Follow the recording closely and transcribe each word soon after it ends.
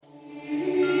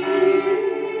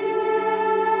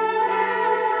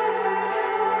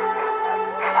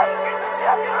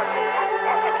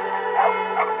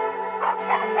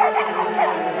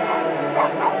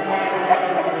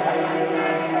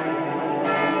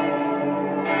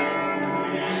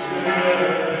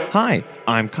Hi,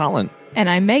 I'm Colin. And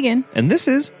I'm Megan. And this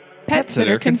is Pet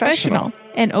Sitter Confessional,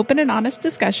 an open and honest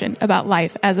discussion about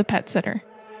life as a pet sitter.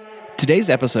 Today's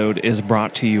episode is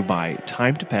brought to you by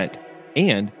Time to Pet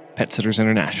and Pet Sitters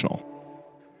International.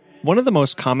 One of the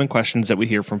most common questions that we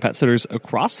hear from pet sitters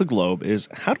across the globe is,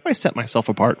 how do I set myself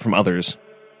apart from others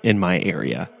in my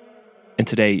area? And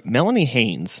today, Melanie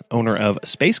Haynes, owner of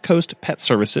Space Coast Pet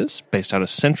Services, based out of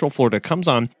Central Florida, comes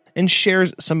on and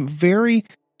shares some very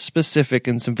specific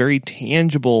and some very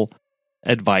tangible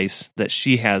advice that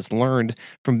she has learned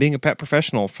from being a pet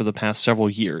professional for the past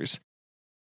several years.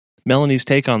 Melanie's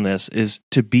take on this is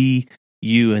to be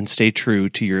you and stay true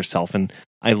to yourself, and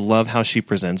I love how she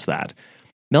presents that.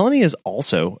 Melanie is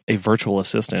also a virtual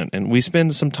assistant, and we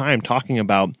spend some time talking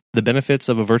about the benefits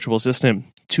of a virtual assistant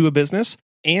to a business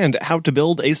and how to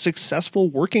build a successful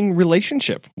working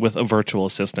relationship with a virtual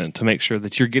assistant to make sure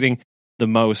that you're getting the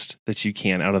most that you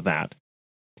can out of that.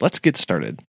 Let's get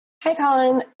started. Hi,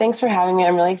 Colin. Thanks for having me.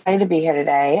 I'm really excited to be here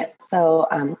today. So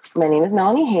my name is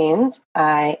Melanie Haynes.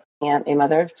 I am a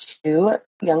mother of two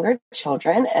younger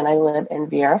children, and I live in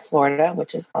Viera, Florida,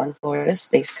 which is on Florida's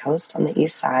Space Coast on the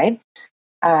east side.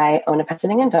 I own a pet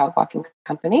sitting and dog walking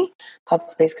company called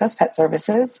Space Coast Pet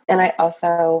Services, and I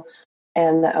also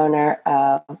am the owner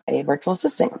of a virtual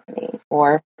assistant company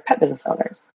for pet business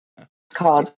owners. It's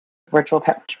called Virtual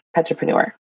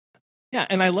Petrepreneur. Yeah,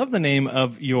 and I love the name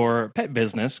of your pet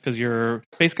business because you're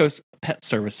Space Coast Pet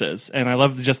Services, and I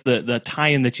love just the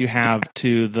tie-in that you have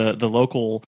to the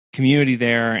local community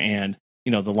there, and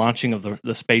you know the launching of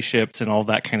the spaceships and all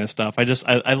that kind of stuff.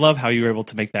 I love how you were able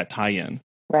to make that tie-in.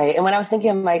 Right, and when I was thinking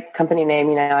of my company name,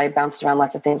 I bounced around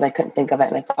lots of things. I couldn't think of it,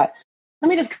 and I thought, let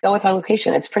me just go with our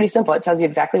location. It's pretty simple. It tells you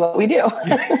exactly what we do.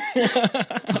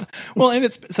 Well, and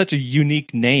it's such a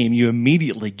unique name. You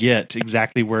immediately get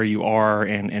exactly where you are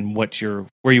and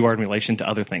where you are in relation to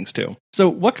other things too. So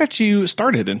what got you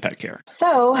started in pet care?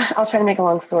 So I'll try to make a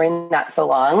long story not so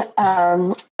long.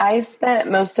 I spent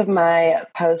most of my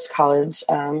post-college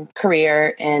career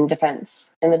in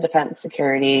the defense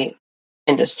security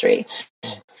industry.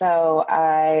 So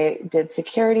I did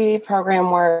security program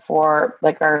work for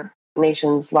our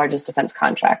nation's largest defense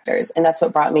contractors. And that's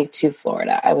what brought me to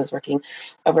Florida. I was working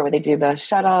over where they do the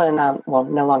shuttle and,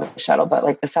 no longer the shuttle,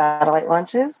 but the satellite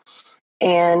launches.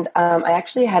 And I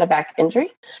actually had a back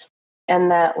injury,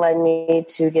 and that led me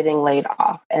to getting laid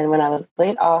off. And when I was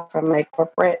laid off from my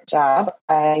corporate job,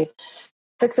 I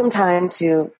took some time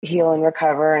to heal and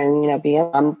recover and, be a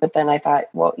mom. But then I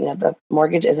thought, the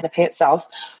mortgage isn't going to pay itself.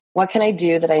 What can I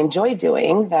do that I enjoy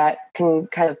doing that can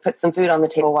kind of put some food on the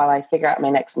table while I figure out my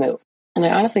next move? And I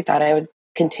honestly thought I would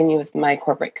continue with my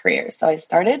corporate career. So I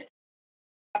started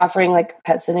offering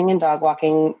pet sitting and dog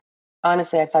walking.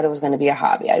 Honestly, I thought it was going to be a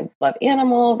hobby. I love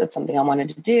animals. It's something I wanted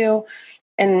to do.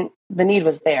 And the need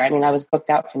was there. I was booked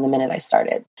out from the minute I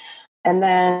started. And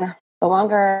then the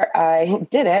longer I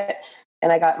did it,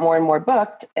 and I got more and more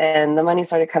booked, and the money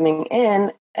started coming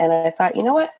in, and I thought, you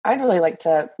know what? I'd really like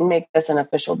to make this an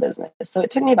official business. So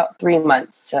it took me about 3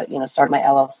 months to, start my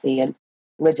LLC and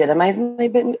legitimize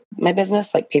my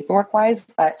business,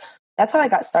 paperwork-wise. But that's how I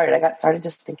got started. I got started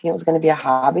just thinking it was going to be a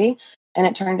hobby, and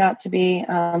it turned out to be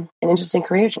an interesting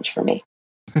career change for me.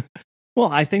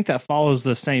 Well, I think that follows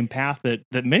the same path that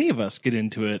many of us get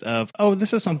into it of,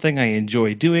 this is something I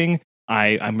enjoy doing.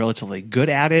 I'm relatively good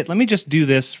at it. Let me just do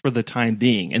this for the time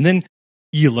being. And then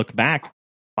you look back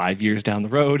 5 years down the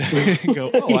road and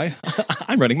go,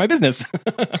 I'm running my business.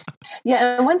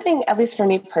 Yeah. And one thing, at least for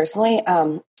me personally,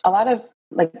 a lot of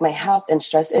my health and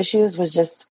stress issues was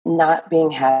just not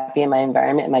being happy in my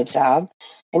environment and my job.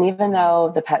 And even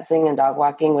though the pet sitting and dog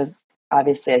walking was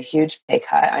obviously a huge pay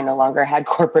cut, I no longer had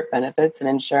corporate benefits and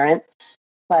insurance,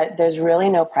 but there's really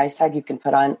no price tag you can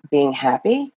put on being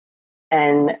happy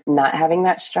and not having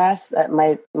that stress. That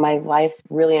my life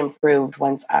really improved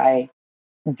once I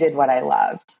did what I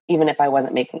loved, even if I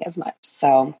wasn't making as much.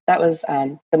 So that was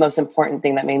the most important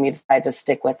thing that made me decide to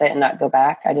stick with it and not go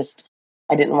back. I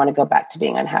didn't want to go back to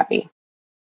being unhappy.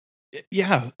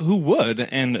 Yeah, who would?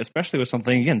 And especially with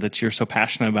something, again, that you're so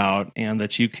passionate about and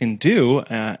that you can do,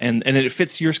 and it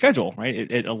fits your schedule, right?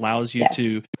 It allows you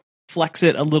to flex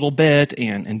it a little bit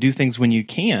and do things when you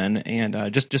can,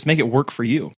 and just make it work for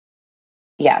you.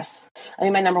 Yes.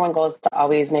 My number one goal is to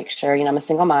always make sure, I'm a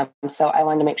single mom. So I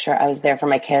wanted to make sure I was there for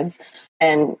my kids.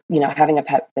 And, having a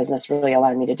pet business really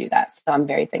allowed me to do that. So I'm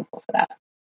very thankful for that.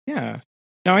 Yeah.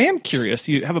 Now, I am curious.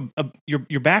 You have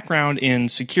your background in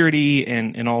security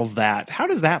and all of that. How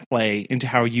does that play into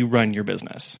how you run your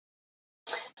business?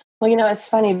 Well, it's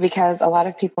funny because a lot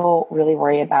of people really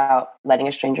worry about letting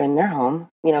a stranger in their home.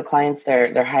 Clients,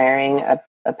 they're hiring a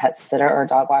a pet sitter or a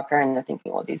dog walker, and they're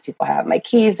thinking, well, these people have my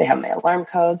keys, they have my alarm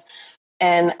codes.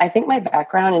 And I think my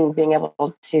background in being able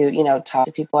to, talk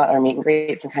to people at our meet and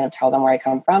greets and kind of tell them where I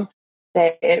come from,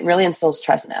 that it really instills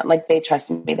trust in them. Like, they trust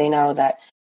me. They know that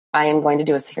I am going to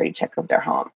do a security check of their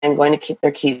home. I'm going to keep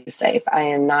their keys safe. I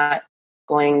am not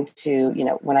going to,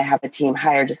 when I have a team,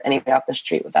 hire just anybody off the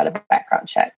street without a background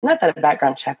check. Not that a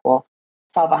background check will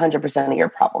solve 100% of your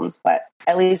problems, but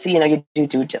at least, you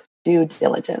do due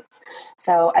diligence.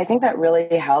 So I think that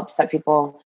really helps, that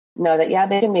people know that, yeah,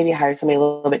 they can maybe hire somebody a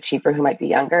little bit cheaper who might be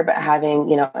younger, but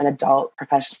having, an adult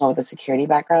professional with a security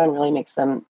background really makes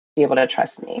them be able to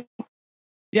trust me.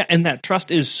 Yeah, and that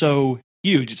trust is so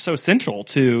huge. It's so central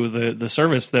to the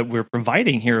service that we're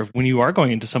providing here. When you are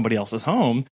going into somebody else's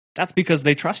home, that's because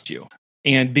they trust you.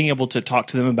 And being able to talk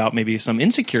to them about maybe some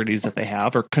insecurities that they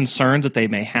have or concerns that they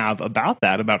may have about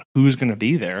that, about who's going to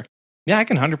be there. Yeah, I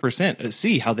can 100%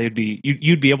 see how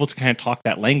you'd be able to kind of talk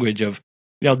that language of,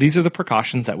 these are the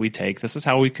precautions that we take. This is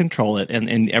how we control it,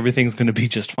 and everything's going to be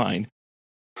just fine.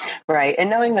 Right. And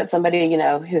knowing that somebody,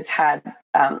 who's had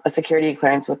a security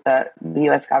clearance with the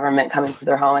U.S. government coming to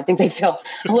their home, I think they feel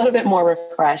a little bit more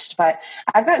refreshed. But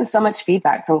I've gotten so much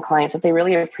feedback from clients that they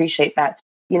really appreciate that.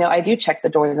 I do check the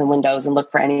doors and windows and look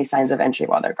for any signs of entry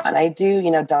while they're gone. I do,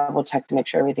 double check to make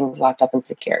sure everything's locked up and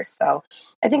secure. So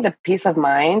I think the peace of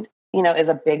mind, is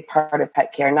a big part of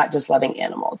pet care, not just loving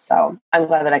animals. So I'm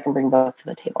glad that I can bring both to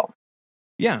the table.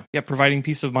 Yeah, providing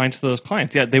peace of mind to those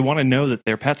clients. Yeah, they want to know that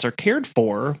their pets are cared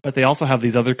for, but they also have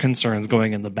these other concerns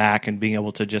going in the back, and being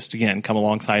able to just, again, come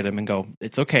alongside them and go,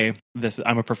 it's okay.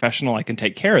 I'm a professional. I can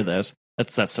take care of this.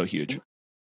 That's so huge.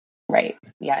 Right.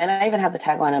 Yeah. And I even have the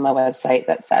tagline on my website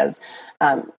that says,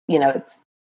 it's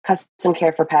custom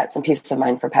care for pets and peace of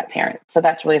mind for pet parents. So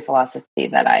that's really a philosophy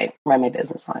that I run my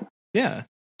business on. Yeah.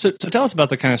 So tell us about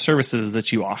the kind of services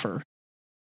that you offer.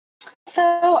 So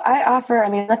I offer,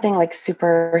 nothing like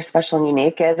super special and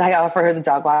unique. I offer the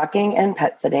dog walking and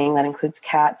pet sitting. That includes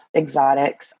cats,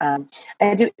 exotics.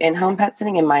 I do in-home pet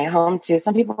sitting in my home too.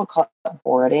 Some people call it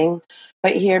boarding,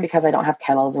 but here, because I don't have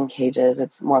kennels and cages,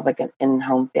 it's more of like an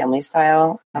in-home family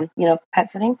style,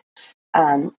 pet sitting.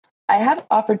 I have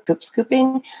offered poop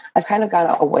scooping. I've kind of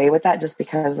gone away with that just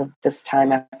because of this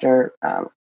time after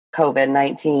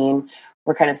COVID-19.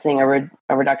 We're kind of seeing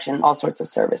a reduction in all sorts of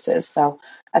services. So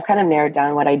I've kind of narrowed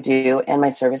down what I do in my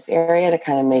service area to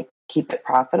kind of keep it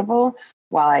profitable,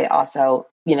 while I also,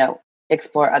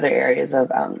 explore other areas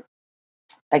of,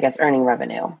 earning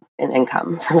revenue and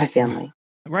income for my family.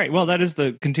 Right. Well, that is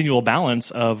the continual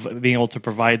balance of being able to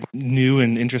provide new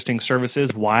and interesting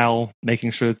services while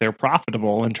making sure that they're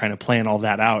profitable and trying to plan all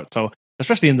that out. So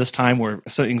especially in this time where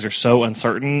things are so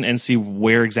uncertain, and see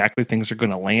where exactly things are going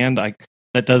to land,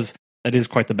 that is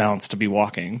quite the balance to be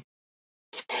walking.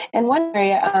 And one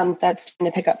area that's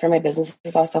going to pick up for my business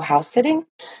is also house sitting.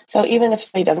 So even if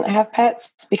somebody doesn't have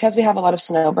pets, because we have a lot of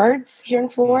snowbirds here in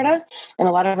Florida and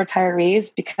a lot of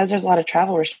retirees, because there's a lot of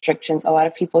travel restrictions, a lot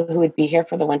of people who would be here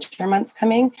for the winter months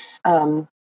coming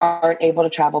aren't able to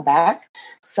travel back.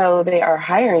 So they are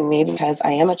hiring me because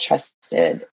I am a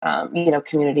trusted,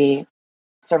 community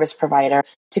service provider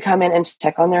to come in and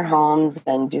check on their homes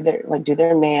and do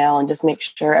their mail and just make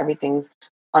sure everything's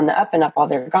on the up and up while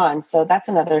they're gone. So that's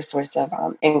another source of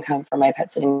income for my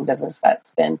pet sitting business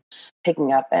that's been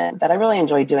picking up and that I really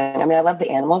enjoy doing. I love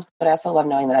the animals, but I also love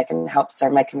knowing that I can help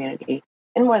serve my community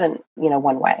in more than,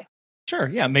 one way. Sure.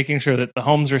 Yeah. Making sure that the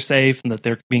homes are safe and that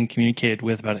they're being communicated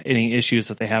with about any issues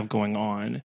that they have going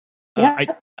on. Yeah.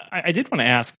 I did want to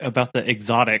ask about the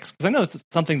exotics, because I know it's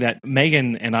something that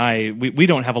Megan and we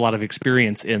don't have a lot of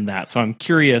experience in that. So I'm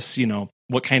curious,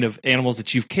 what kind of animals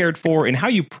that you've cared for and how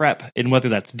you prep, and whether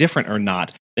that's different or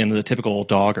not than the typical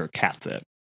dog or cat sit.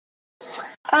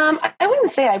 I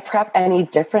wouldn't say I prep any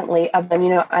differently other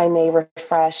than, I may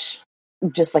refresh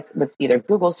just like with either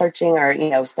Google searching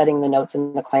or, studying the notes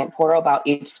in the client portal about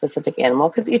each specific animal,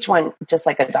 because each one, just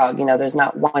like a dog, there's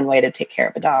not one way to take care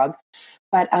of a dog.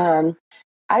 But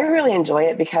I really enjoy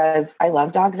it because I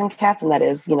love dogs and cats, and that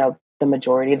is, the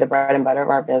majority, the bread and butter of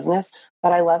our business.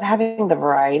 But I love having the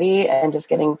variety and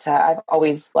just I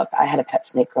had a pet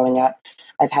snake growing up.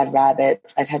 I've had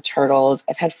rabbits, I've had turtles,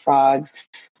 I've had frogs.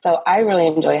 So I really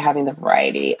enjoy having the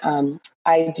variety.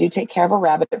 I do take care of a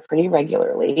rabbit pretty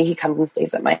regularly. He comes and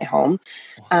stays at my home.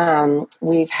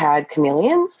 We've had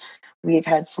chameleons, we've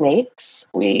had snakes,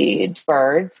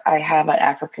 birds. I have an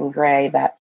African gray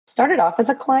that started off as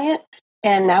a client,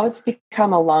 and now it's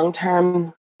become a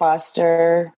long-term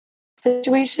foster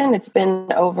situation. It's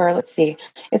been over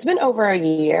a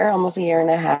year, almost a year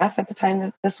and a half at the time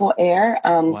that this will air,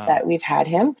 that we've had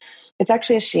him. It's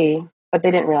actually a she, but they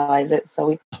didn't realize it. So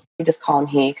we We just call him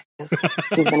he because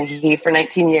he's been a he for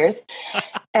 19 years.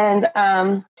 And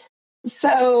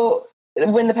so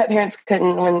when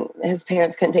his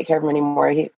parents couldn't take care of him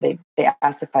anymore, they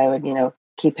asked if I would,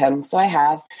 keep him. So I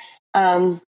have.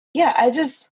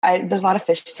 There's a lot of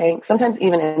fish tanks. Sometimes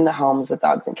even in the homes with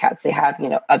dogs and cats, they have,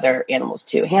 other animals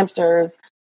too. Hamsters,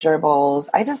 gerbils.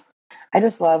 I just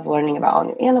love learning about all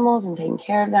new animals and taking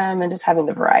care of them and just having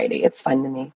the variety. It's fun to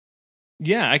me.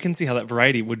 Yeah, I can see how that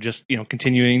variety would just,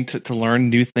 continuing to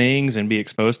learn new things and be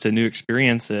exposed to new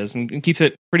experiences and keeps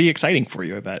it pretty exciting for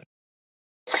you, I bet.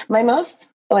 My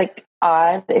most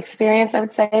odd experience, I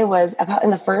would say, was about in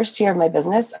the first year of my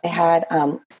business. I had,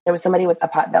 there was somebody with a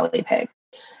potbelly pig.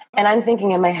 And I'm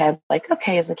thinking in my head,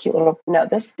 okay, it's a cute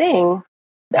this thing,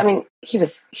 I mean, he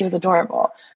was adorable,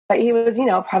 but he was,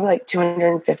 probably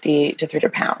 250 to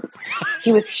 300 pounds.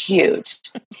 He was huge.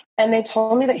 And they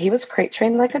told me that he was crate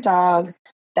trained like a dog,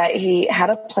 that he had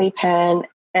a playpen,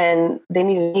 and they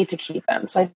needed to keep him.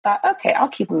 So I thought, okay, I'll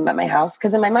keep him at my house.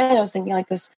 Because in my mind, I was thinking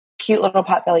this cute little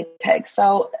potbelly pig.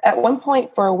 So at one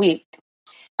point for a week,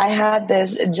 I had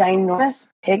this ginormous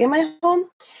pig in my home,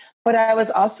 but I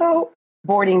was also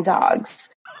boarding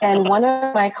dogs. And one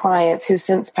of my clients who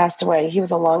since passed away, he was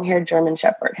a long-haired German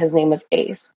Shepherd. His name was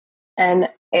Ace. And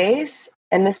Ace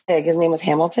and this pig, his name was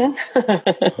Hamilton.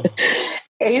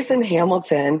 Ace and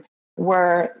Hamilton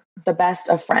were the best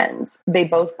of friends. They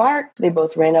both barked. They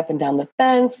both ran up and down the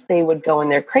fence. They would go in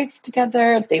their crates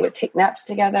together. They would take naps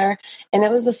together. And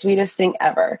it was the sweetest thing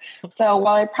ever. So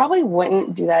while I probably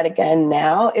wouldn't do that again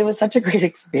now, it was such a great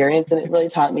experience. And it really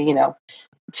taught me,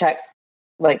 check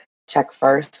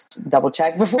first, double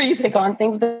check before you take on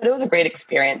things. But it was a great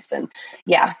experience. And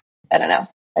yeah, I don't know.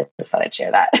 I just thought I'd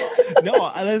share that. No,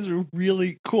 that is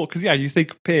really cool. Because you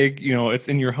think pig, it's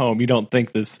in your home. You don't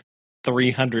think this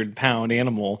 300-pound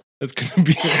animal is going to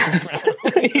be yes.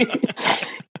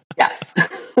 Yes.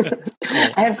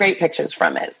 I have great pictures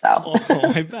from it. So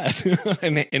I bet.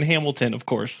 And Hamilton, of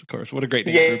course. What a great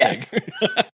name for a pig.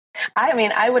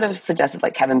 I would have suggested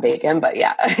Kevin Bacon, but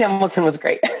yeah, Hamilton was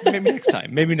great.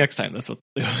 Maybe next time. That's what.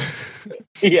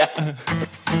 Yeah.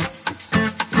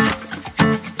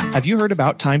 Have you heard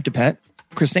about Time to Pet?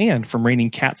 Chris-Anne from Raining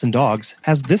Cats and Dogs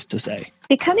has this to say.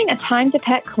 Becoming a Time to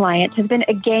Pet client has been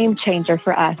a game changer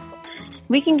for us.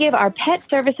 We can give our pet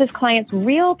services clients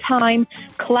real-time,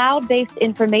 cloud-based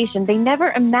information they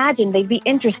never imagined they'd be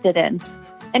interested in.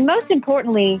 And most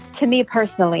importantly, to me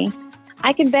personally,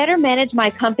 I can better manage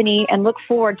my company and look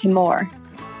forward to more.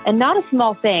 And not a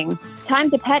small thing,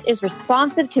 Time to Pet is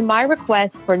responsive to my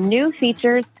requests for new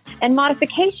features and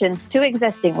modifications to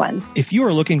existing ones. If you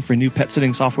are looking for new pet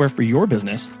sitting software for your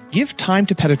business, give Time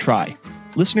to Pet a try.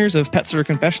 Listeners of Pet Sitter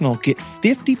Confessional get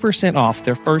 50% off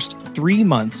their first 3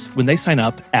 months when they sign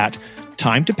up at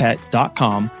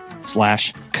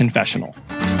timetopet.com/confessional.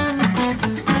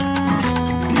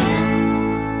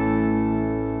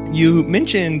 You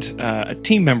mentioned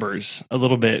team members a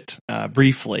little bit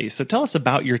briefly, so tell us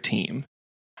about your team.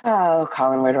 Oh,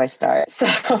 Colin, where do I start?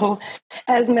 So,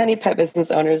 as many pet business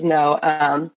owners know,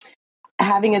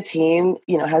 having a team,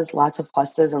 has lots of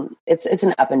pluses, and it's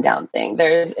an up and down thing.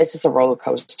 It's just a roller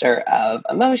coaster of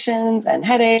emotions and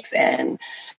headaches and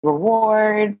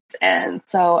rewards. And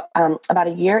so, about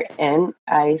a year in,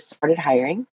 I started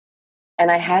hiring, and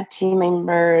I had team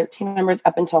members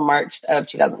up until March of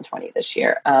 2020 this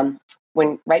year.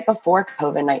 When right before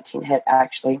COVID-19 hit,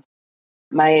 actually.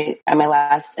 My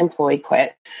last employee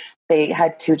quit. They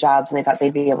had 2 jobs and they thought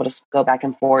they'd be able to go back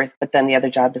and forth, but then the other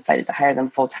job decided to hire them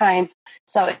full time.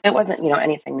 So it wasn't,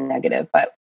 anything negative,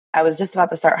 but I was just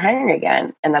about to start hiring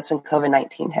again. And that's when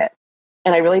COVID-19 hit.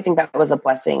 And I really think that was a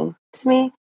blessing to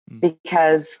me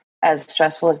because as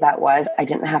stressful as that was, I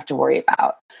didn't have to worry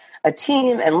about a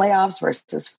team and layoffs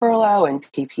versus furlough and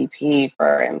PPP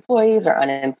for employees or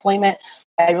unemployment.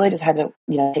 I really just had to,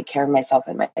 take care of myself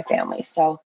and my family.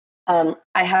 So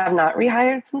I have not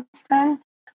rehired since then.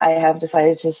 I have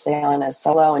decided to stay on as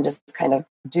solo and just kind of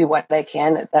do what I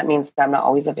can. That means that I'm not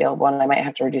always available and I might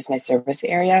have to reduce my service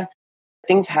area.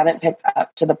 Things haven't picked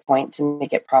up to the point to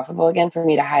make it profitable again for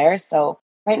me to hire. So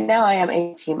right now I am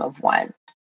a team of 1,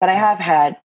 but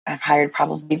I've hired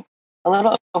probably a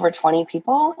little over 20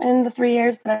 people in the 3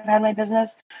 years that I've had my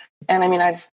business. And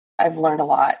I've learned a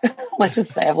lot. Let's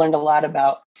just say I've learned a lot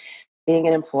about being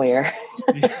an employer.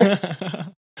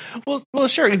 Well,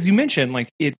 sure. As you mentioned,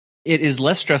 it is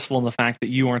less stressful in the fact that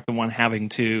you aren't the one having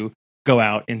to go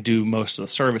out and do most of the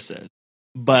services.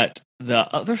 But the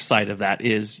other side of that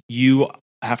is you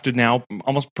have to now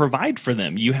almost provide for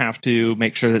them. You have to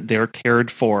make sure that they're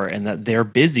cared for and that they're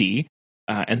busy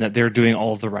and that they're doing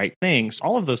all of the right things.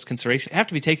 All of those considerations have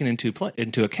to be taken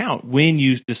into account when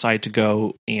you decide to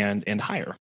go and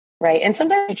hire. Right. And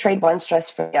sometimes you trade one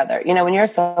stress for the other. When you're a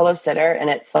solo sitter and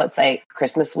it's, let's say,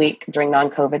 Christmas week during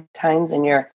non-COVID times and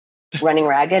you're running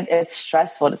ragged, it's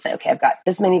stressful to say, okay, I've got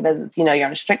this many visits. You're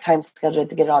on a strict time schedule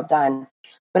to get it all done.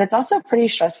 But it's also pretty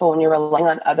stressful when you're relying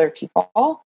on other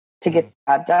people to get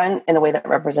the job done in a way that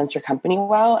represents your company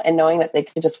well, and knowing that they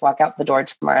could just walk out the door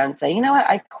tomorrow and say, you know what,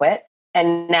 I quit.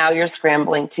 And now you're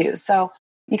scrambling too. So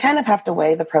you kind of have to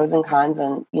weigh the pros and cons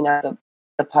and, the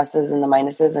pluses and the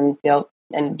minuses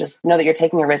and just know that you're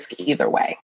taking a risk either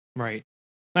way. Right.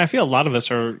 And I feel a lot of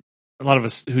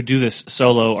us who do this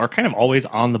solo are kind of always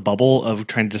on the bubble of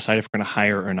trying to decide if we're going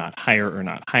to hire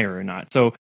or not.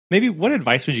 So maybe what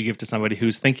advice would you give to somebody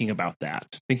who's thinking about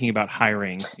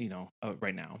hiring,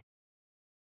 right now?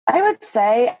 I would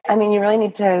say, you really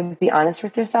need to be honest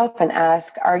with yourself and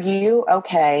ask, are you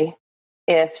okay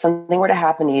if something were to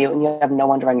happen to you and you have no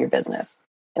one to run your business?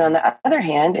 And on the other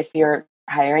hand, if you're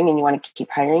hiring and you want to keep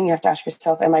hiring, you have to ask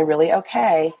yourself, am I really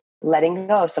okay letting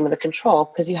go of some of the control?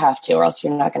 Because you have to, or else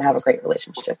you're not going to have a great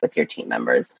relationship with your team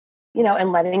members,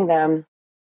 and letting them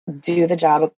do the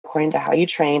job according to how you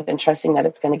trained and trusting that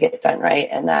it's going to get done right.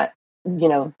 And that,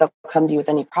 they'll come to you with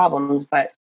any problems,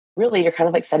 but really you're kind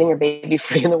of like setting your baby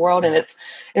free in the world. And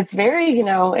it's very,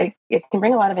 it can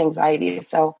bring a lot of anxiety.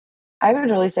 So I would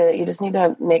really say that you just need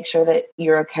to make sure that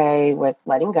you're okay with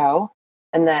letting go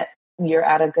and that you're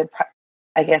at a good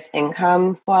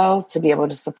income flow to be able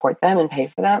to support them and pay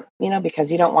for them,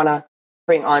 because you don't want to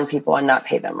bring on people and not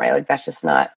pay them, right? Like that's just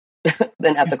not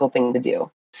an ethical thing to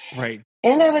do. Right.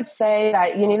 And I would say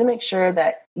that you need to make sure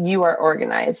that you are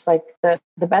organized. Like the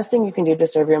best thing you can do to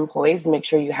serve your employees is make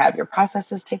sure you have your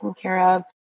processes taken care of.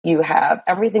 You have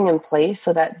everything in place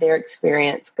so that their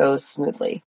experience goes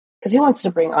smoothly. Because who wants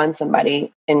to bring on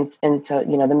somebody into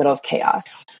the middle of chaos?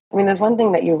 There's one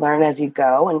thing that you learn as you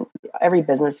go, and every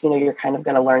business, you're kind of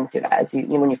going to learn through that as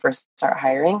when you first start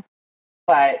hiring.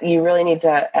 But you really need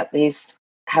to at least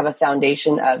have a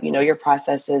foundation of your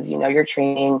processes, your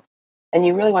training, and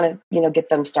you really want to get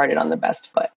them started on the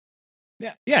best foot.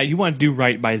 Yeah, you want to do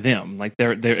right by them. Like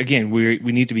they're again, we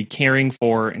need to be caring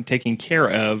for and taking care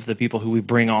of the people who we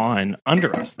bring on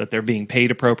under us, that they're being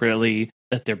paid appropriately,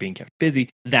 that they're being kept busy,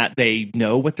 that they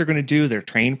know what they're going to do, they're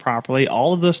trained properly,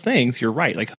 all of those things. You're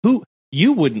right. Like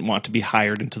you wouldn't want to be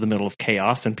hired into the middle of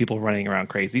chaos and people running around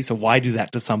crazy. So why do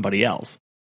that to somebody else?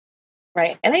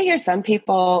 Right. And I hear some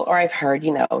people, or I've heard,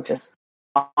 just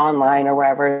online or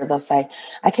wherever, they'll say,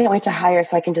 I can't wait to hire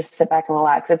so I can just sit back and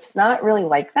relax. It's not really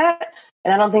like that.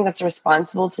 And I don't think that's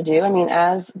responsible to do.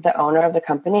 As the owner of the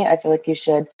company, I feel like you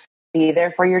should be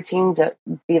there for your team to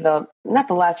be not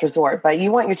the last resort, but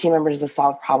you want your team members to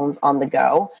solve problems on the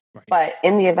go. Right. But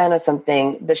in the event of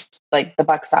something, the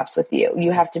buck stops with you.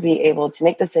 You have to be able to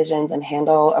make decisions and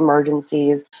handle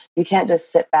emergencies. You can't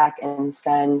just sit back and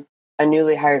send a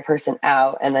newly hired person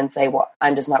out and then say, well,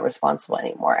 I'm just not responsible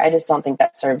anymore. I just don't think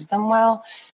that serves them well.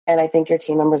 And I think your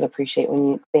team members appreciate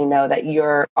when they know that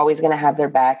you're always going to have their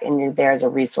back and you're there as a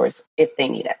resource if they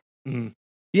need it. Mm.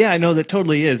 Yeah, I know that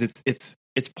totally is.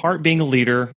 It's part being a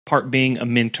leader, part being a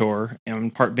mentor,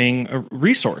 and part being a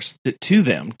resource to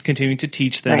them, continuing to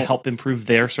teach them, help improve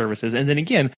their services. And then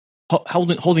again,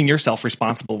 holding yourself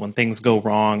responsible when things go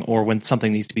wrong or when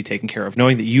something needs to be taken care of,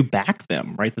 knowing that you back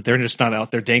them, right? That they're just not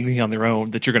out there dangling on their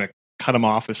own, that you're going to cut them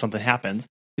off if something happens,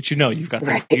 that you've got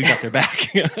their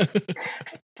back.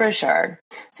 For sure.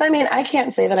 So, I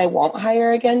can't say that I won't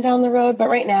hire again down the road, but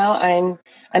right now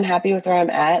I'm happy with where I'm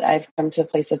at. I've come to a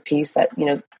place of peace that,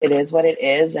 it is what it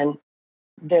is. And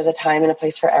there's a time and a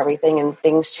place for everything, and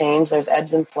things change. There's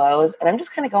ebbs and flows, and I'm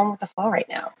just kind of going with the flow right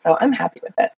now. So I'm happy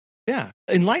with it. Yeah.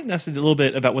 Enlighten us a little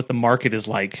bit about what the market is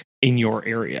like in your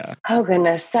area. Oh,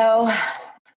 goodness. So,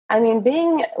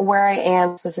 being where I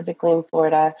am, specifically in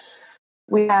Florida,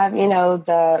 we have,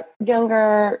 the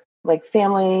younger,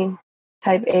 family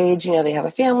type age, they have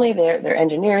a family, they're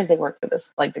engineers, they work for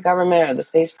this, like the government or the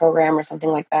space program or something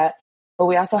like that. But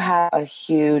we also have a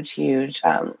huge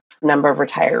number of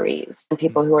retirees and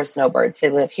people who are snowbirds. They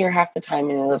live here half the time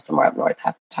and they live somewhere up north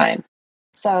half the time.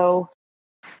 So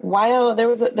while there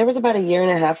was about a year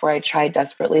and a half where I tried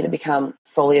desperately to become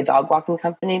solely a dog walking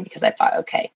company, because I thought,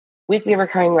 okay, weekly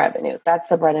recurring revenue, that's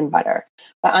the bread and butter.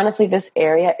 But honestly, this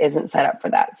area isn't set up for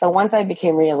that. So once I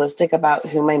became realistic about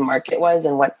who my market was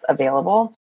and what's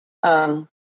available,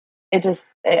 I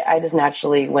just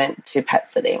naturally went to pet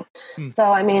sitting.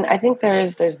 So, I think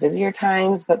there's busier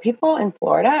times, but people in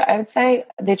Florida, I would say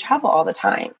they travel all the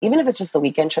time, even if it's just a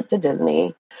weekend trip to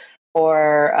Disney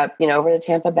or, over to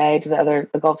Tampa Bay to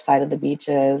the Gulf side of the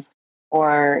beaches,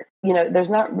 or, there's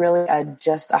not really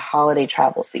just a holiday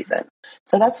travel season.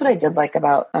 So that's what I did like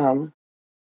about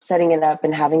setting it up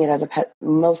and having it as a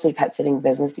mostly pet sitting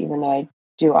business, even though I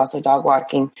do also dog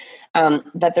walking,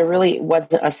 that there really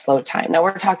wasn't a slow time. Now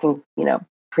we're talking,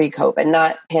 pre-COVID,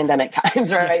 not pandemic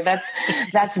times, right?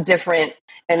 That's different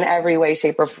in every way,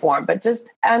 shape, or form. But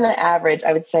just on an average,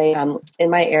 I would say in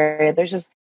my area, there's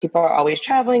just people are always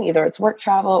traveling. Either it's work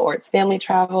travel or it's family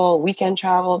travel, weekend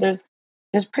travel. There's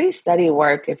pretty steady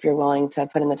work if you're willing to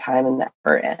put in the time and the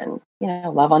effort and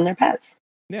love on their pets.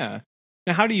 Yeah.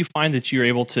 Now, how do you find that you're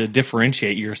able to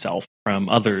differentiate yourself from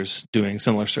others doing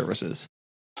similar services?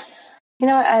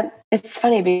 It's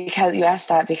funny because you asked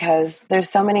that, because there's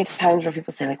so many times where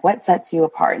people say, like, what sets you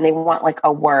apart? And they want like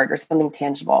a word or something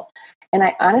tangible. And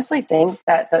I honestly think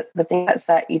that the thing that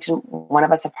set each one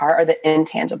of us apart are the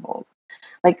intangibles.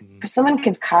 Like someone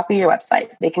could copy your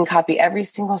website. They can copy every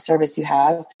single service you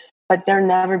have, but they'll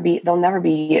never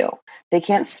be you. They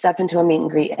can't step into a meet and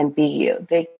greet and be you.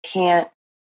 They can't,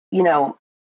 no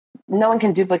one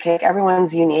can duplicate.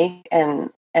 Everyone's unique.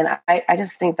 And I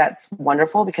just think that's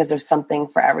wonderful, because there's something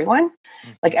for everyone.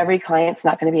 Like every client's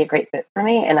not going to be a great fit for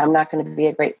me, and I'm not going to be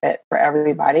a great fit for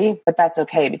everybody, but that's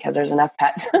okay, because there's enough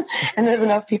pets and there's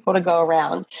enough people to go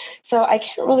around. So I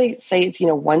can't really say it's,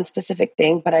 one specific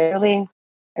thing, but I really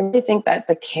think that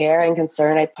the care and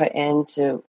concern I put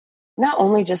into not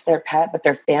only just their pet, but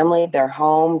their family, their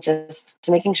home, just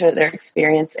to making sure that their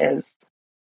experience is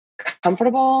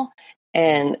comfortable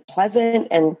and pleasant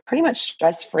and pretty much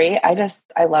stress-free.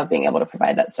 I love being able to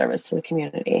provide that service to the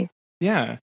community.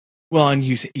 Yeah. Well, and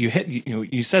you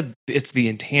said it's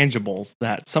the intangibles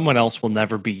that someone else will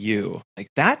never be you. Like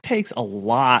that takes a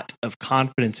lot of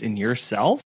confidence in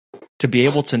yourself to be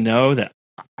able to know that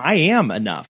I am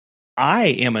enough. I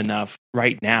am enough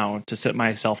right now to set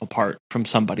myself apart from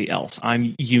somebody else.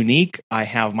 I'm unique. I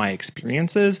have my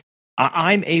experiences.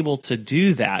 I'm able to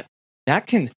do that. That's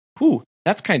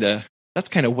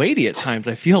kind of weighty at times.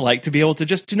 I feel like, to be able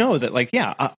to know that, like,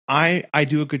 yeah, I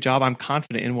do a good job. I'm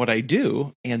confident in what I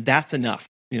do, and that's enough.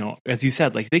 As you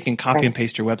said, like they can copy and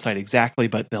paste your website exactly,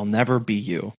 but they'll never be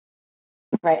you.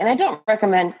 Right. And I don't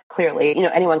recommend clearly,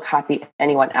 anyone copy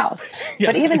anyone else. Yeah.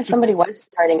 But even if somebody was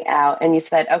starting out and you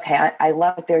said, okay, I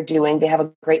love what they're doing, they have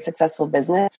a great successful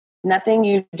business, nothing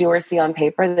you do or see on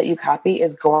paper that you copy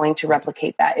is going to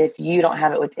replicate that if you don't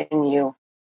have it within you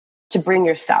to bring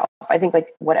yourself. I think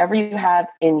like whatever you have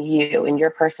in you, in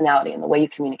your personality and the way you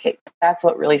communicate, that's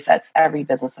what really sets every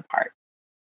business apart.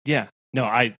 Yeah. No,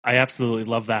 I absolutely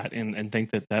love that, and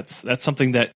think that that's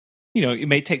something that it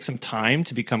may take some time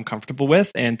to become comfortable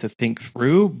with and to think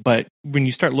through, but when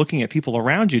you start looking at people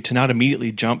around you, to not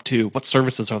immediately jump to what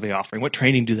services are they offering, what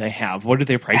training do they have, what are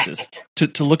their prices,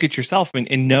 right. to look at yourself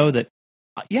and know that,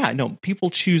 people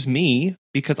choose me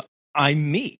because I'm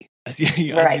me. As you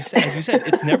said,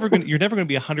 it's you're never going to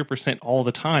be 100% all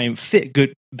the time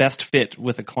best fit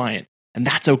with a client, and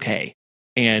that's okay.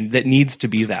 And that needs to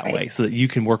be that way so that you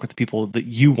can work with the people that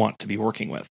you want to be working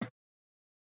with.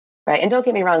 Right. And don't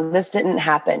get me wrong, this didn't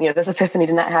happen. This epiphany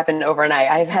did not happen overnight.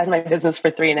 I've had my business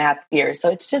for 3.5 years. So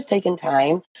it's just taken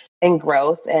time and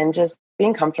growth and just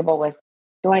being comfortable with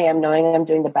who I am, knowing I'm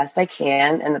doing the best I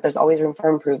can and that there's always room for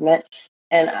improvement.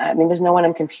 And there's no one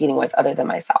I'm competing with other than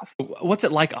myself. What's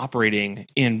it like operating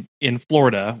in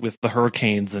Florida with the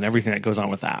hurricanes and everything that goes on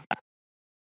with that?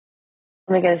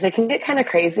 Oh my goodness, it can get kind of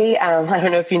crazy. I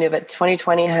don't know if you knew, but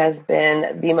 2020 has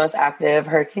been the most active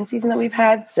hurricane season that we've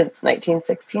had since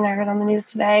 1916. I heard on the news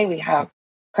today. We have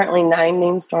currently 9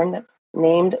 named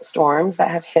storms that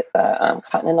have hit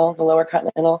the lower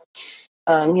continental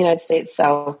United States.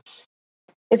 So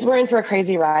we're in for a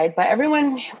crazy ride. But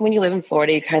everyone, when you live in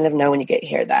Florida, you kind of know when you get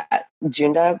here that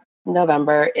June to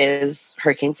November is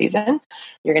hurricane season.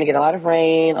 You're going to get a lot of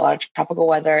rain, a lot of tropical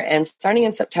weather, and starting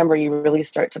in September, you really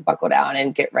start to buckle down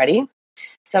and get ready.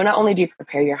 So not only do you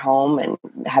prepare your home and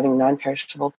having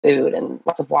non-perishable food and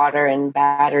lots of water and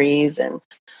batteries and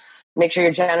make sure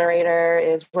your generator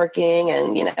is working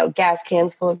and, gas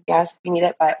cans full of gas if you need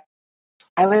it, but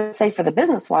I would say for the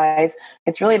business wise,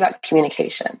 it's really about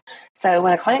communication. So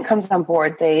when a client comes on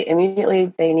board, they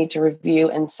need to review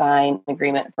and sign an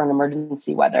agreement for an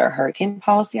emergency weather hurricane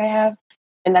policy I have.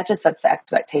 And that just sets the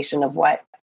expectation of what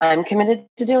I'm committed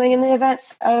to doing in the event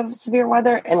of severe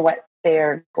weather and what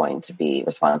they're going to be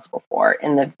responsible for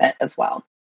in the event as well.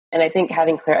 And I think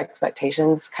having clear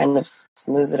expectations kind of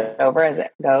smooths it over as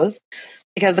it goes,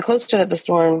 because the closer that the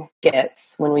storm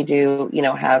gets when we do,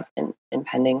 have an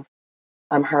impending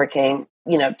hurricane,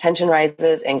 tension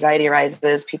rises, anxiety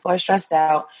rises, people are stressed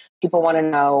out. People want to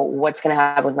know what's going to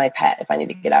happen with my pet if I need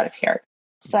to get out of here.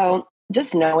 So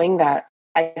just knowing that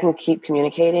I can keep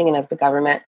communicating. And as the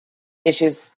government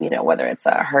issues, whether it's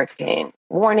a hurricane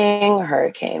warning,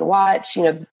 hurricane watch,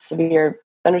 severe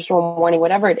thunderstorm warning,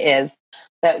 whatever it is,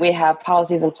 that we have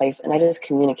policies in place. And I just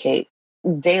communicate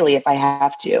daily if I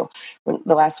have to.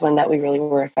 The last one that we really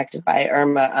were affected by,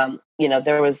 Irma,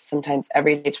 there was sometimes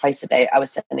every day, twice a day, I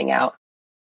was sending out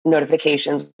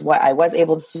notifications, what I was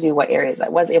able to do, what areas I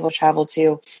was able to travel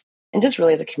to. And just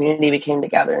really as a community, we came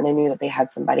together and they knew that they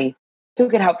had somebody who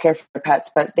could help care for their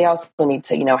pets, but they also need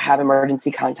to, have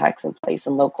emergency contacts in place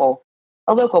and a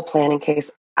local plan in case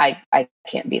I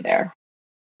can't be there.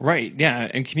 Right. Yeah.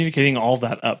 And communicating all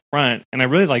that up front. And I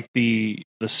really like the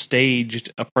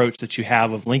staged approach that you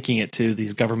have of linking it to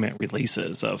these government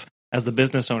releases of, as the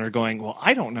business owner going, well,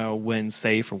 I don't know when's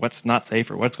safe or what's not safe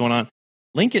or what's going on.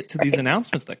 Link it to these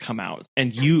announcements that come out.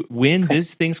 And when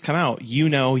these things come out, you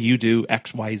do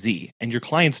X, Y, Z. And your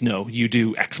clients know you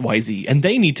do X, Y, Z. And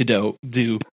they need to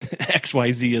do X,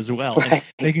 Y, Z as well. Right. And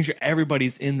making sure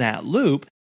everybody's in that loop.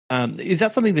 Is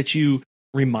that something that you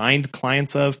remind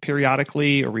clients of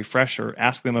periodically or refresh or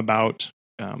ask them about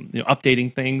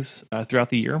updating things throughout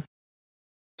the year?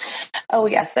 Oh,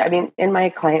 yes. I mean, in my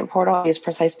client portal, I use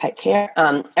Precise Pet Care.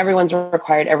 Everyone's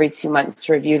required every 2 months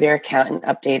to review their account and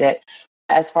update it.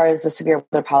 As far as the severe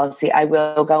weather policy, I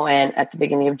will go in at the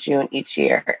beginning of June each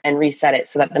year and reset it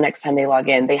so that the next time they log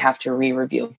in, they have to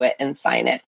re-review it and sign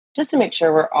it, just to make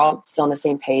sure we're all still on the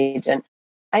same page. And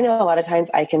I know a lot of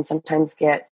times I can sometimes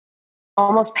get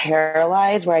almost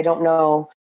paralyzed where I don't know,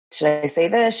 should I say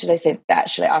this? Should I say that?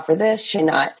 Should I offer this? Should I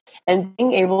not? And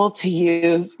being able to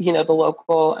use, the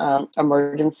local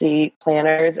emergency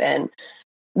planners and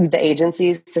the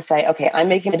agencies to say, okay, I'm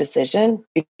making a decision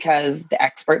because the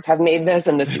experts have made this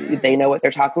and they know what they're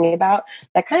talking about.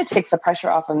 That kind of takes the pressure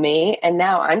off of me. And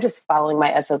now I'm just following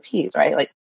my SOPs, right?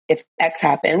 Like if X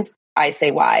happens, I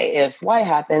say Y. If Y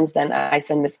happens, then I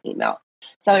send this email.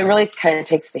 So it really kind of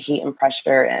takes the heat and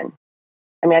pressure. And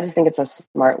I just think it's a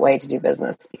smart way to do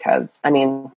business because,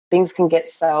 things can get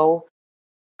so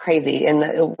crazy. And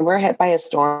when we're hit by a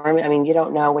storm, you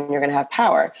don't know when you're going to have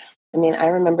power. I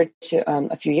remember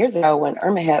a few years ago when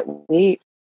Irma hit,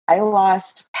 I only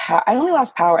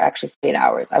lost power actually for 8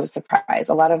 hours. I was surprised.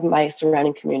 A lot of my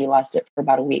surrounding community lost it for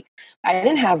about a week. I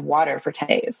didn't have water for 10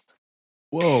 days.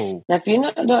 Whoa. Now, if you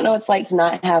don't know what it's like to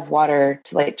not have water,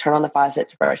 to turn on the faucet,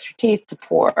 to brush your teeth, to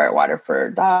pour water for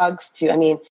dogs,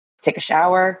 to take a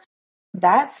shower,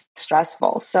 that's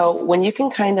stressful. So when you can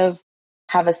kind of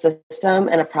have a system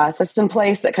and a process in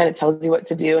place that kind of tells you what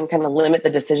to do and kind of limit the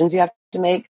decisions you have to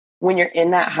make, when you're in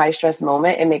that high stress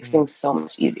moment, it makes things so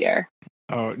much easier.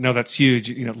 Oh, no, that's huge.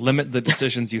 Limit the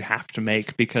decisions you have to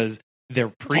make because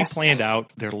they're pre-planned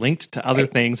out. They're linked to other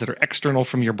things that are external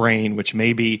from your brain, which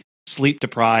may be sleep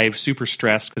deprived, super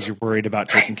stressed because you're worried about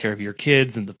taking care of your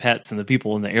kids and the pets and the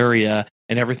people in the area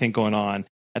and everything going on.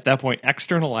 At that point,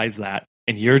 externalize that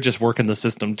and you're just working the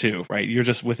system too, right? You're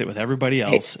just with it with everybody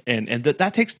else. And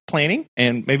that takes planning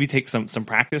and maybe takes some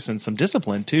practice and some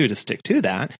discipline too to stick to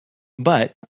that.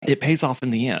 But it pays off in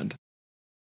the end.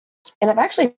 And I've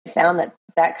actually found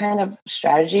that kind of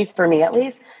strategy, for me at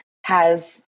least,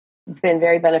 has been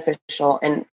very beneficial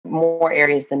in more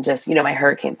areas than just, my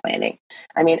hurricane planning.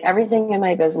 Everything in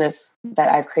my business that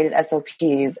I've created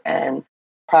SOPs and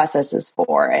processes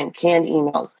for and canned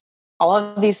emails, all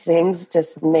of these things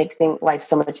just make life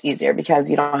so much easier because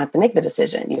you don't have to make the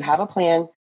decision. You have a plan.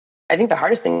 I think the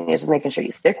hardest thing is just making sure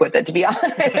you stick with it, to be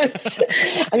honest.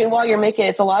 While you're making it,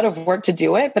 it's a lot of work to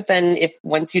do it. But then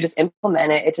once you just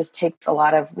implement it, it just takes a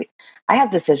lot of, I have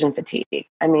decision fatigue.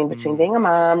 Between being a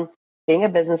mom, being a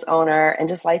business owner, and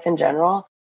just life in general,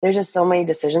 there's just so many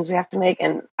decisions we have to make.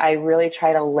 And I really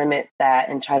try to limit that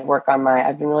and try to work on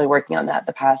I've been really working on that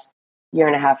the past year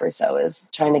and a half or so, is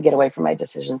trying to get away from my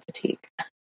decision fatigue.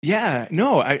 Yeah,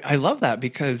 no, I love that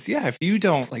because, if you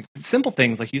don't simple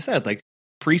things, like you said,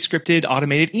 pre-scripted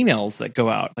automated emails that go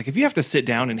out. If you have to sit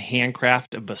down and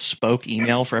handcraft a bespoke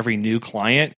email for every new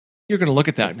client, you're going to look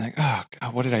at that and be like, oh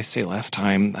God, what did I say last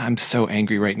time? I'm so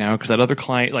angry right now because that other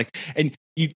client, and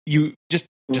you just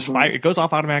fire, it goes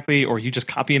off automatically, or you just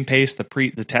copy and paste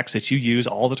the text that you use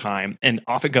all the time and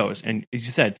off it goes. And as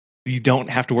you said, you don't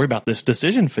have to worry about this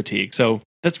decision fatigue. So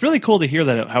that's really cool to hear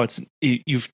that how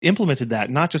you've implemented that,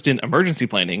 not just in emergency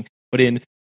planning, but in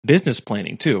business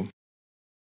planning too.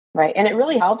 Right. And it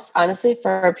really helps, honestly,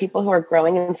 for people who are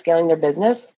growing and scaling their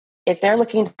business. If they're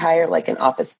looking to hire an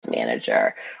office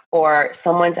manager or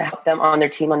someone to help them on their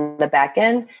team on the back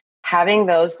end, having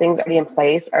those things already in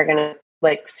place are going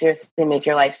to seriously make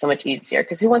your life so much easier.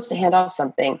 Because who wants to hand off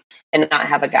something and not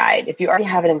have a guide? If you already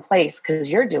have it in place because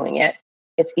you're doing it,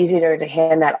 it's easier to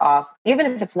hand that off, even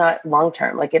if it's not long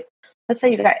term. Like let's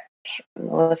say you got,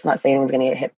 well, let's not say anyone's going to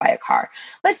get hit by a car.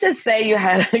 Let's just say you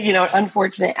had, an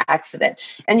unfortunate accident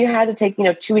and you had to take,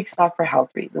 2 weeks off for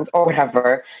health reasons or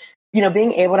whatever.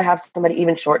 Being able to have somebody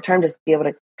even short term just be able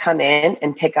to come in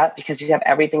and pick up because you have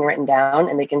everything written down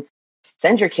and they can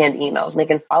send your canned emails and they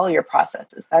can follow your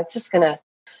processes. That's just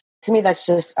to me, that's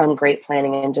just great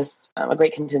planning and just a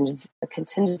great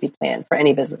contingency plan for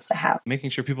any business to have.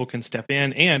 Making sure people can step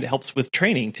in, and it helps with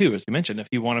training too, as you mentioned. If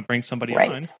you want to bring somebody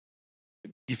on,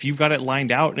 if you've got it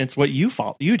lined out and it's what you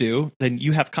do, then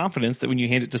you have confidence that when you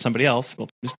hand it to somebody else, well,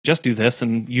 just do this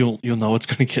and you'll know it's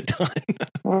going to get done.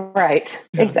 Right.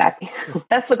 Yeah. Exactly.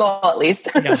 That's the goal, at least.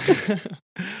 Yeah.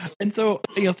 And so,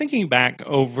 thinking back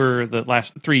over the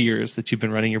last 3 years that you've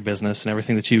been running your business and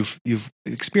everything that you've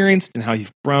experienced and how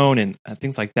you've grown and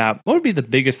things like that, what would be the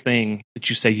biggest thing that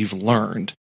you say you've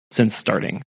learned since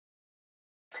starting?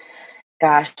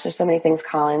 Gosh, there's so many things,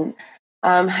 Colin.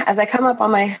 As I come up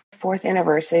on my 4th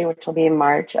anniversary, which will be in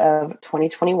March of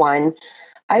 2021,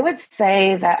 I would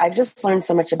say that I've just learned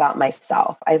so much about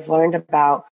myself. I've learned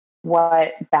about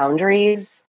what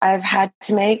boundaries I've had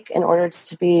to make in order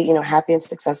to be, happy and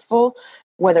successful,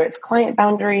 whether it's client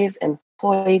boundaries,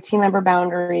 employee, team member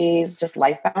boundaries, just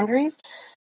life boundaries.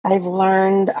 I've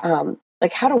learned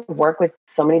how to work with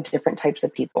so many different types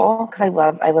of people because I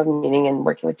love meeting and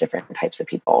working with different types of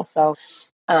people. So,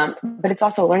 but it's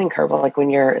also a learning curve, like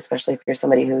especially if you're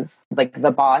somebody who's like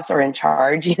the boss or in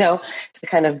charge, to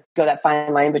kind of go that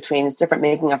fine line between it's different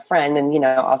making a friend and,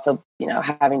 also,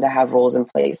 having to have rules in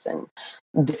place and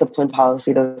discipline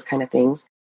policy, those kind of things.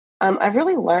 I've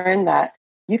really learned that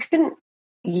you can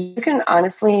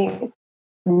honestly,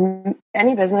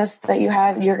 any business that you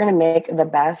have, you're going to make the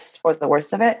best or the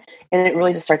worst of it. And it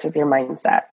really just starts with your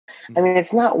mindset. I mean,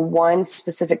 it's not one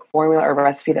specific formula or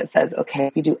recipe that says, okay,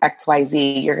 if you do X, Y,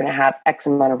 Z, you're going to have X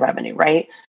amount of revenue, right?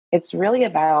 It's really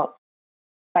about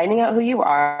finding out who you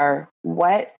are,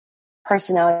 what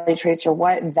personality traits or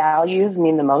what values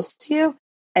mean the most to you,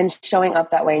 and showing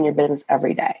up that way in your business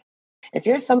every day. If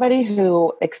you're somebody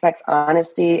who expects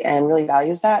honesty and really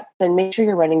values that, then make sure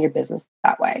you're running your business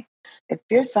that way. If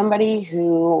you're somebody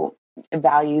who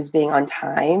values being on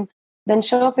time, then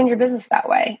show up in your business that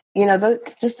way.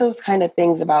 Those kind of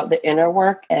things about the inner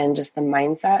work and just the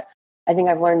mindset. I think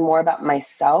I've learned more about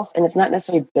myself, and it's not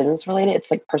necessarily business related. It's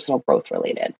like personal growth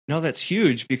related. No, that's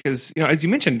huge because, as you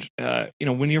mentioned,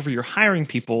 whenever you're hiring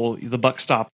people, the buck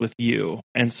stops with you.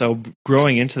 And so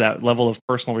growing into that level of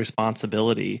personal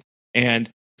responsibility and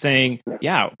saying,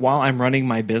 yeah, while I'm running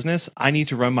my business, I need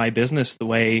to run my business the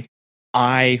way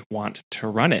I want to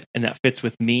run it. And that fits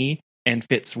with me and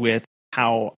fits with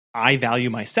how I value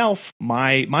myself,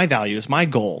 my values, my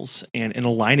goals, and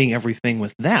aligning everything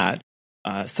with that,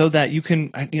 so that you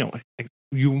can,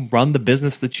 you run the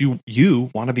business that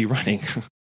you want to be running.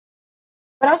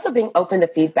 But also being open to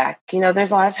feedback.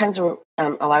 There's a lot of times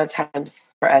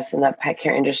for us in the pet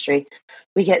care industry,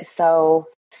 we get so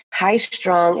high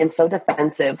strung and so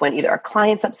defensive when either our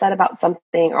client's upset about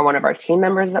something or one of our team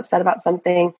members is upset about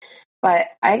something. But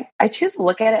I choose to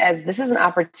look at it as this is an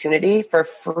opportunity for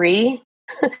free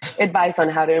advice on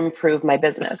how to improve my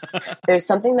business. There's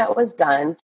something that was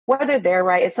done, whether they're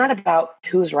right. It's not about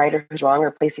who's right or who's wrong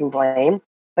or placing blame,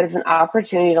 but it's an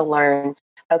opportunity to learn,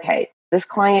 okay, this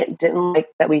client didn't like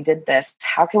that we did this.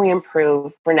 How can we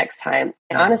improve for next time?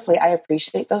 And honestly, I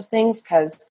appreciate those things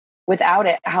because without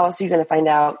it, how else are you going to find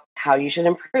out how you should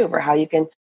improve or how you can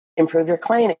improve your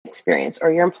client experience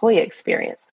or your employee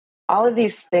experience? All of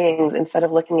these things, instead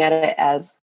of looking at it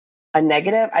as a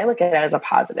negative, I look at it as a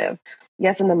positive.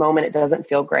 Yes, in the moment, it doesn't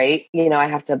feel great. I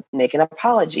have to make an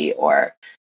apology or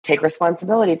take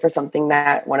responsibility for something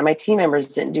that one of my team members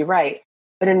didn't do right.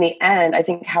 But in the end, I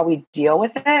think how we deal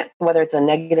with it, whether it's a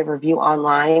negative review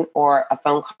online or a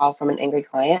phone call from an angry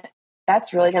client,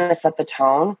 that's really going to set the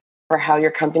tone for how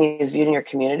your company is viewed in your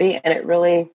community. And it's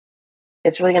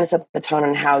really going to set the tone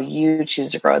on how you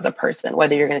choose to grow as a person,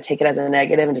 whether you're going to take it as a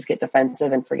negative and just get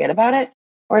defensive and forget about it,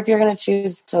 or if you're going to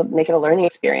choose to make it a learning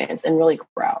experience and really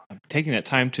grow. Taking that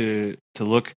time to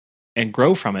look and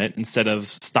grow from it instead of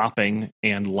stopping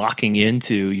and locking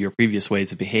into your previous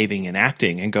ways of behaving and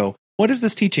acting and go, what is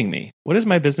this teaching me? What is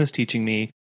my business teaching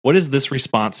me? What is this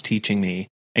response teaching me?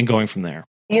 And going from there.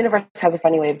 The universe has a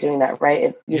funny way of doing that, right?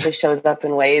 It usually shows up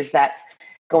in ways that's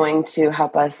going to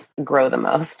help us grow the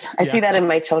most. I see that in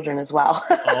my children as well.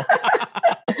 Oh.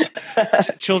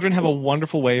 Children have a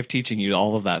wonderful way of teaching you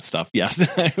all of that stuff. Yes.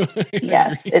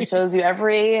 Yes. It shows you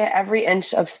every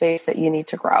inch of space that you need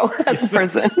to grow as a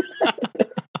person.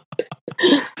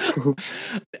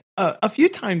 A few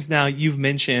times now, you've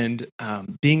mentioned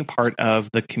being part of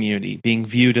the community, being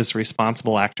viewed as a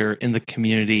responsible actor in the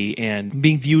community, and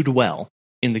being viewed well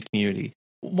in the community.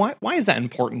 Why is that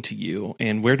important to you,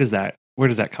 and where does that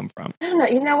come from? I don't know.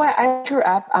 You know what? I grew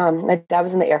up, my dad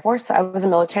was in the Air Force. So I was a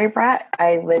military brat.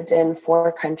 I lived in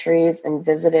 4 countries and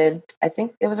visited, I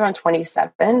think it was around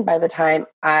 27 by the time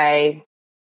I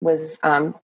was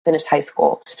finished high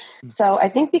school. So I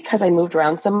think because I moved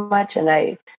around so much and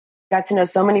I got to know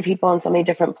so many people in so many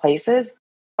different places,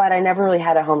 but I never really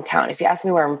had a hometown. If you ask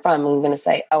me where I'm from, I'm going to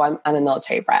say, oh, I'm a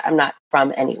military brat. I'm not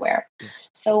from anywhere.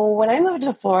 So when I moved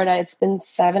to Florida, it's been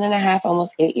 7.5,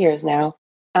 almost 8 years now.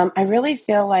 I really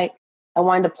feel like I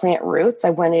wanted to plant roots. I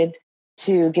wanted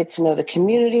to get to know the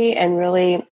community, and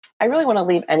I really want to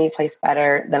leave any place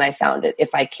better than I found it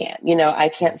if I can. I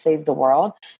can't save the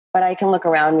world, but I can look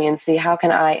around me and see how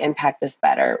can I impact this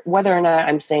better, whether or not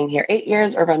I'm staying here 8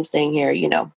 years or if I'm staying here,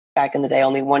 back in the day,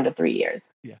 only 1 to 3 years.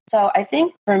 Yeah. So I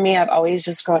think for me, I've always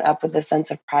just grown up with this sense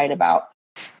of pride about,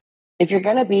 if you're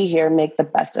going to be here, make the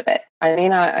best of it. I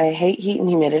mean, I hate heat and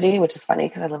humidity, which is funny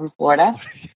because I live in Florida.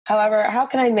 However, how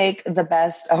can I make the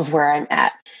best of where I'm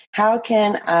at? How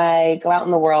can I go out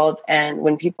in the world, and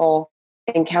when people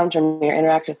encounter me or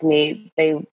interact with me,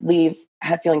 they leave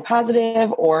feeling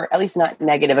positive, or at least not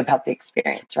negative about the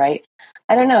experience, right?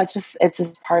 I don't know. It's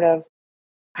just part of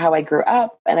how I grew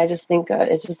up. And I just think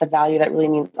it's just a value that really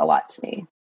means a lot to me.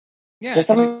 Yeah, there's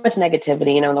so much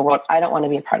negativity, in the world. I don't want to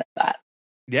be a part of that.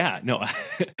 Yeah, no,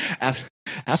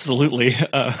 absolutely.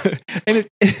 And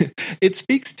it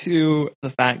speaks to the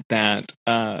fact that,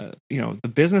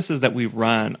 the businesses that we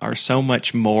run are so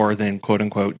much more than quote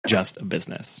unquote, just a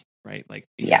business, right? Like,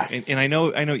 yes. And I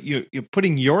know you're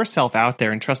putting yourself out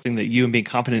there and trusting that you and being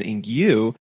confident in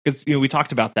you, because, we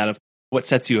talked about that of what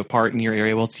sets you apart in your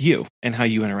area. Well, it's you and how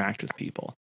you interact with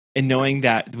people. And knowing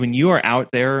that when you are out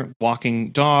there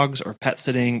walking dogs or pet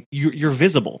sitting, you're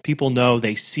visible. People know,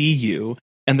 they see you.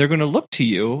 And they're going to look to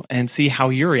you and see how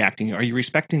you're reacting. Are you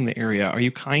respecting the area? Are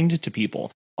you kind to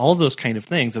people? All of those kind of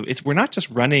things. We're not just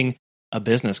running a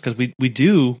business, because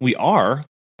we are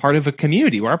part of a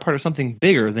community. We're part of something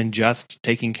bigger than just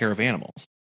taking care of animals.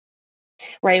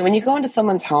 Right. When you go into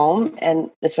someone's home, and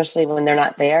especially when they're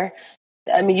not there,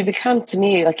 I mean, you become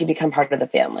part of the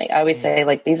family. I always say,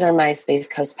 like, these are my Space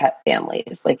Coast Pet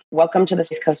families. Like, welcome to the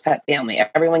Space Coast Pet family.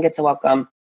 Everyone gets a welcome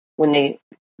when they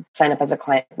sign up as a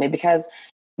client with me, because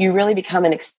you really become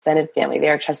an extended family. They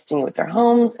are trusting you with their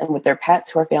homes and with their pets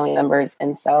who are family members.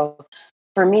 And so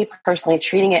for me personally,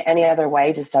 treating it any other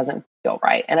way just doesn't feel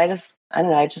right. And I don't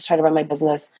know, I just try to run my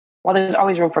business. While there's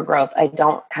always room for growth, I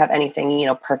don't have anything,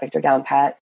 perfect or down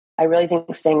pat. I really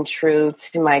think staying true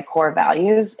to my core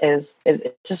values is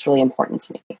just really important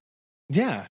to me.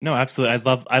 Yeah, no,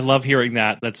 absolutely. I love hearing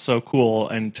that. That's so cool.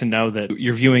 And to know that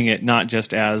you're viewing it not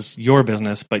just as your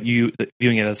business, but you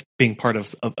viewing it as being part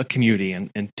of a community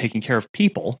and taking care of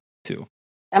people too.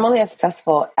 I'm only as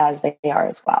successful as they are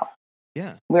as well.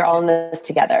 Yeah. We're all in this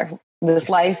together. This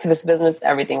life, this business,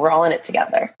 everything. We're all in it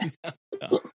together.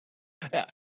 Yeah.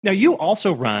 Now, you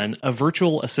also run a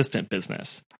virtual assistant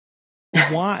business.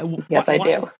 Why? Yes, I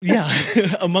do. Yeah,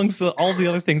 amongst all the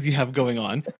other things you have going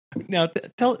on. Now,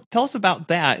 tell us about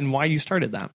that and why you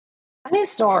started that. Funny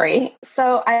story.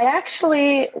 So I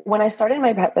actually, when I started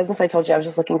my pet business, I told you I was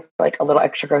just looking for like a little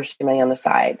extra grocery money on the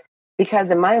side,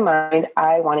 because in my mind,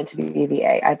 I wanted to be a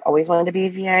VA. I've always wanted to be a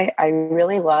VA. I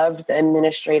really loved the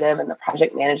administrative and the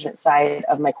project management side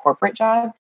of my corporate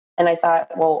job. And I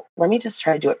thought, well, let me just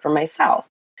try to do it for myself.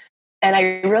 And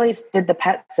I really did the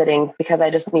pet sitting because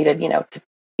I just needed, to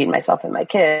feed myself and my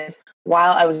kids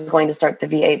while I was going to start the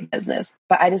VA business.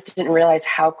 But I just didn't realize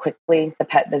how quickly the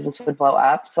pet business would blow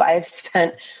up. So I've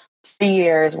spent 3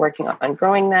 years working on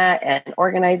growing that and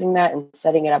organizing that and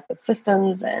setting it up with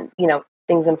systems and,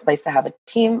 things in place to have a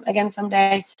team again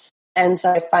someday. And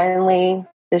so I finally,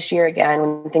 this year again,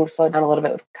 when things slowed down a little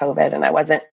bit with COVID, and I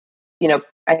wasn't,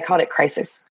 I called it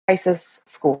crisis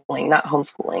schooling, not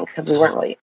homeschooling, because we weren't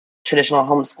really traditional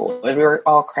homeschoolers. We were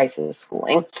all crisis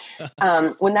schooling.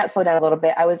 When that slowed down a little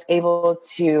bit, I was able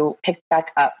to pick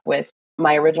back up with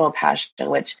my original passion,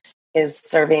 which is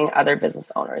serving other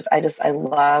business owners. I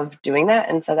love doing that.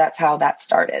 And so that's how that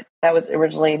started. That was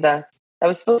originally that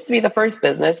was supposed to be the first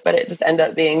business, but it just ended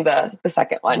up being the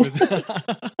second one.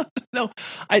 No,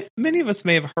 many of us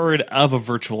may have heard of a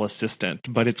virtual assistant,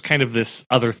 but it's kind of this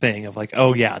other thing of like,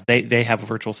 oh yeah, they have a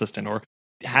virtual assistant, or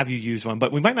have you used one?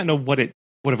 But we might not know what a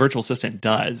virtual assistant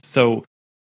does. So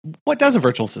what does a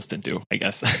virtual assistant do, I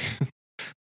guess?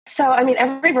 So, I mean,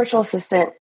 every virtual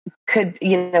assistant could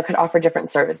offer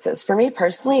different services. For me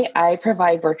personally, I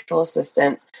provide virtual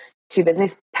assistants to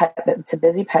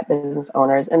busy pet business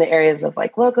owners in the areas of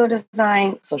like logo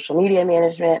design, social media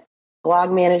management,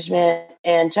 blog management,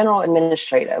 and general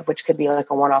administrative, which could be like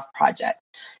a one-off project.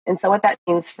 And so what that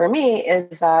means for me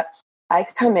is that I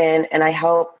come in and I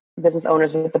help business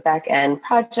owners with the back end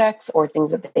projects or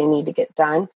things that they need to get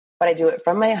done, but I do it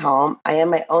from my home. I am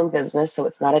my own business, so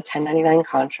it's not a 1099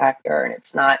 contractor and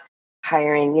it's not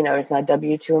hiring, it's not a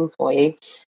W-2 employee.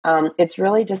 It's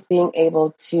really just being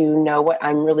able to know what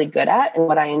I'm really good at and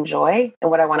what I enjoy and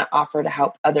what I want to offer to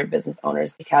help other business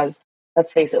owners, because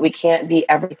let's face it, we can't be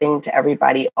everything to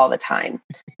everybody all the time.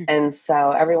 And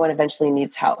so everyone eventually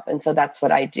needs help. And so that's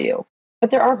what I do. But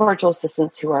there are virtual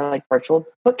assistants who are like virtual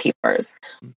bookkeepers,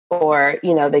 or,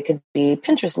 they could be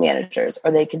Pinterest managers, or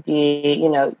they could be,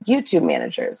 YouTube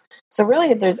managers. So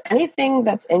really, if there's anything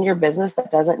that's in your business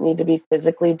that doesn't need to be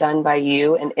physically done by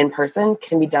you and in person,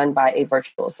 can be done by a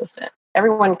virtual assistant.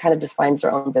 Everyone kind of defines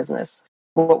their own business,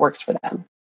 what works for them.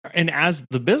 And as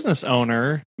the business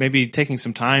owner, maybe taking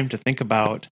some time to think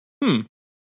about,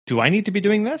 do I need to be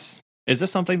doing this? Is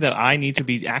this something that I need to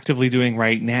be actively doing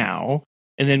right now?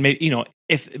 And then maybe,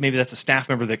 if maybe that's a staff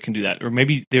member that can do that, or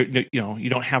maybe you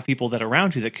don't have people that are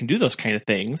around you that can do those kind of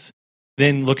things,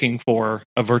 then looking for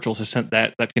a virtual assistant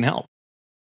that can help.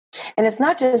 And it's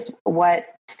not just what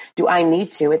do I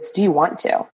need to, it's do you want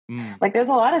to? Like there's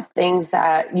a lot of things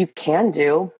that you can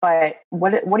do, but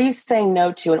what are you saying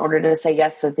no to in order to say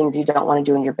yes to the things you don't want to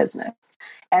do in your business?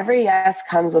 Every yes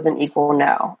comes with an equal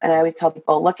no. And I always tell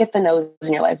people, look at the no's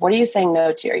in your life. What are you saying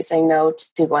no to? Are you saying no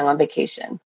to going on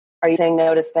vacation? Are you saying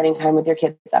no to spending time with your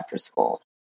kids after school?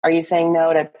 Are you saying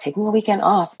no to taking a weekend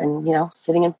off and,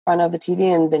 sitting in front of the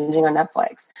TV and binging on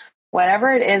Netflix?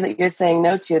 Whatever it is that you're saying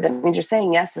no to, that means you're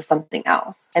saying yes to something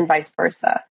else, and vice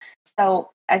versa.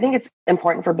 So I think it's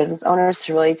important for business owners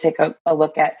to really take a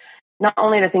look at not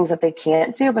only the things that they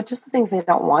can't do, but just the things they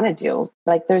don't want to do.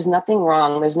 Like there's nothing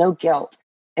wrong. There's no guilt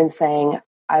in saying,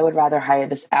 I would rather hire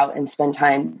this out and spend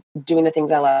time doing the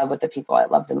things I love with the people I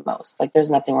love the most. Like there's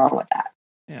nothing wrong with that.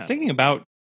 Yeah. Thinking about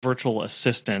virtual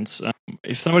assistants,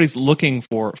 if somebody's looking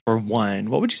for one,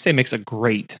 what would you say makes a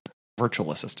great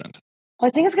virtual assistant? Well,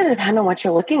 I think it's going to depend on what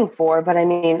you're looking for. But I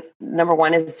mean, number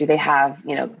one is, do they have,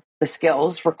 the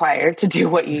skills required to do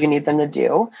what you need them to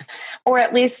do, or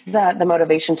at least the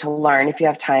motivation to learn if you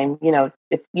have time,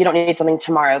 if you don't need something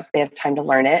tomorrow, if they have time to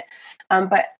learn it.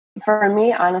 But for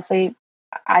me, honestly,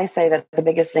 I say that the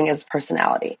biggest thing is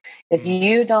personality. If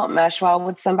you don't mesh well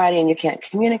with somebody and you can't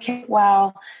communicate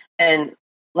well, and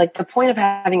like the point of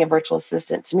having a virtual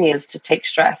assistant to me is to take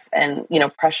stress and,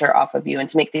 pressure off of you and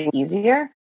to make things easier.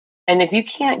 And if you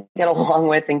can't get along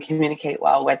with and communicate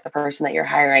well with the person that you're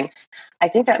hiring, I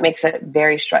think that makes it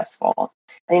very stressful.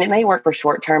 I mean, it may work for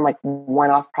short term, like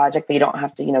one-off project that you don't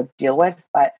have to, deal with.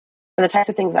 But for the types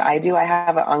of things that I do, I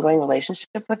have an ongoing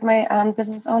relationship with my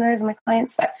business owners and my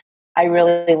clients that I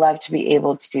really love to be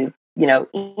able to,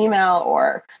 email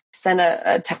or send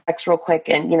a text real quick,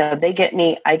 and, they get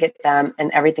me, I get them,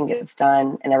 and everything gets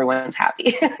done and everyone's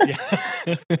happy.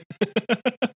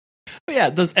 Yeah,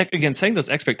 setting those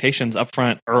expectations up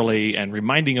front early and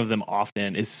reminding of them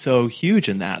often is so huge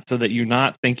in that, so that you're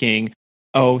not thinking,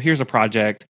 oh, here's a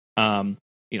project,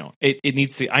 it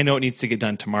needs to, I know it needs to get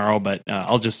done tomorrow, but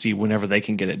I'll just see whenever they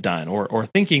can get it done, or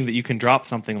thinking that you can drop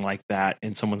something like that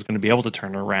and someone's going to be able to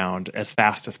turn around as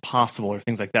fast as possible, or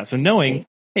things like that. So knowing,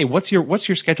 hey, what's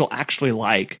your schedule actually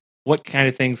like? What kind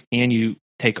of things can you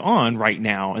take on right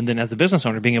now? And then as a business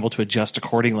owner, being able to adjust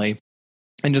accordingly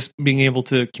and just being able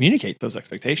to communicate those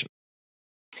expectations.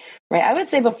 Right. I would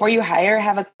say before you hire,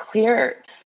 have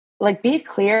be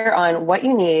clear on what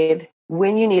you need,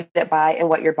 when you need it by, and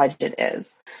what your budget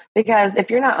is. Because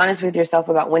if you're not honest with yourself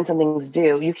about when something's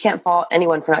due, you can't fault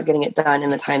anyone for not getting it done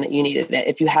in the time that you needed it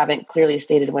if you haven't clearly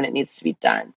stated when it needs to be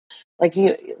done. Like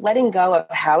letting go of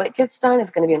how it gets done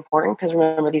is going to be important, because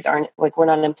remember, these aren't we're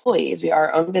not employees. We are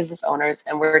our own business owners,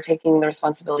 and we're taking the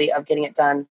responsibility of getting it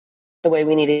done the way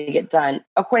we need to get done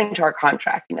according to our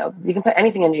contract. You can put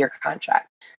anything into your contract.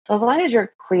 So as long as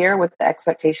you're clear with the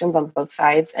expectations on both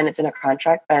sides and it's in a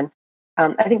contract, then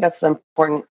I think that's the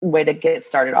important way to get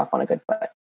started off on a good foot.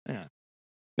 Yeah.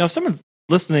 Now, if someone's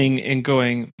listening and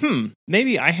going,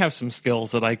 maybe I have some skills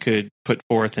that I could put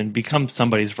forth and become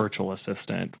somebody's virtual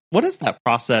assistant, what does that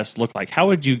process look like? How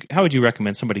would you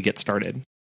recommend somebody get started?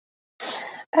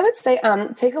 I would say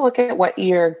take a look at what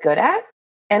you're good at,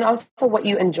 and also what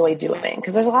you enjoy doing.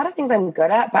 Because there's a lot of things I'm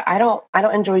good at, but I don't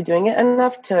enjoy doing it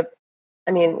enough to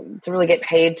really get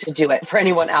paid to do it for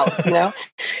anyone else,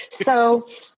 So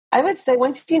I would say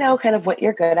once you know kind of what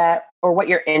you're good at or what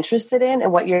you're interested in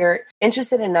and what you're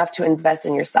interested enough to invest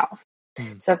in yourself.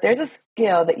 So if there's a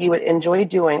skill that you would enjoy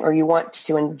doing or you want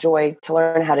to enjoy to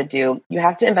learn how to do, you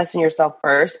have to invest in yourself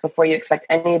first before you expect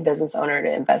any business owner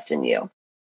to invest in you.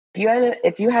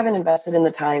 If you haven't invested in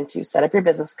the time to set up your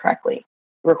business correctly,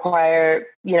 acquire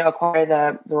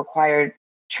the required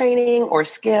training or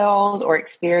skills or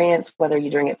experience, whether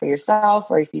you're doing it for yourself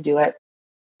or if you do it,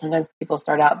 sometimes people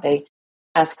start out, they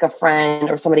ask a friend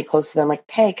or somebody close to them, like,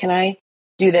 hey, can I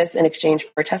do this in exchange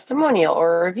for a testimonial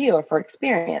or a review or for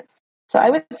experience? So I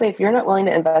would say if you're not willing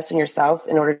to invest in yourself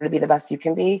in order to be the best you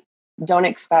can be, don't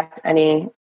expect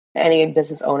any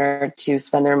business owner to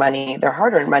spend their money, their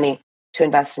hard-earned money, to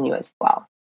invest in you as well.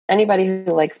 Anybody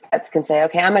who likes pets can say,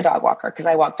 okay, I'm a dog walker because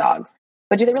I walk dogs.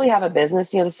 But do they really have a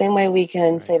business? The same way we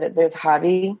can say that there's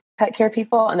hobby pet care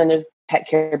people and then there's pet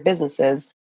care businesses.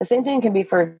 The same thing can be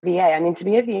for VA. I mean, to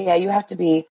be a VA, you have to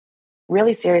be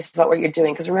really serious about what you're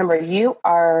doing. Because remember,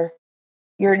 you're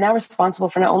now responsible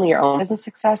for not only your own business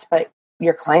success, but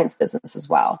your client's business as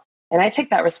well. And I take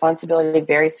that responsibility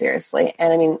very seriously.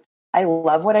 And I mean, I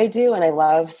love what I do and I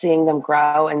love seeing them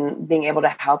grow and being able to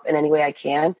help in any way I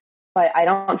can. But I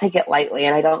don't take it lightly.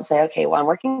 And I don't say, okay, well, I'm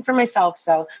working for myself.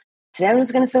 So today I'm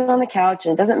just going to sit on the couch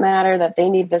and it doesn't matter that they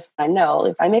need this. I know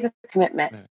if I make a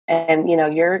commitment and,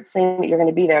 you're saying that you're going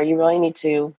to be there, you really need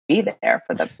to be there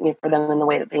for them in the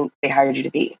way that they hired you to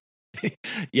be.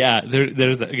 Yeah,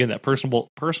 there's again that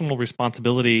personal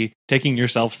responsibility, taking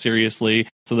yourself seriously,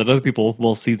 so that other people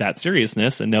will see that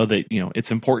seriousness and know that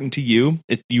it's important to you.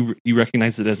 You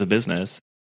recognize it as a business.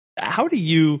 How do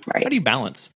you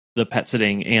balance the pet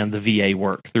sitting and the VA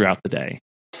work throughout the day?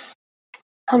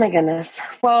 Oh my goodness.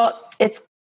 Well,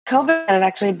 COVID has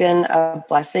actually been a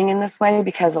blessing in this way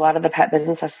because a lot of the pet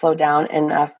business has slowed down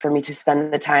enough for me to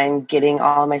spend the time getting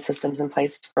all of my systems in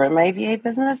place for my VA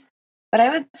business. But I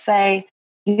would say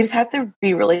you just have to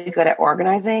be really good at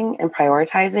organizing and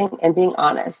prioritizing and being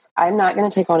honest. I'm not going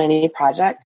to take on any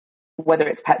project, whether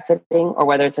it's pet sitting or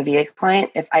whether it's a VA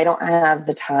client, if I don't have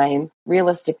the time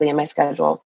realistically in my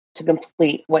schedule to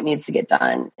complete what needs to get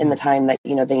done in the time that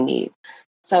they need.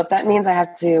 So if that means I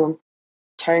have to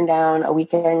turn down a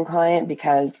weekend client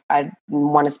because I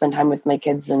want to spend time with my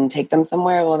kids and take them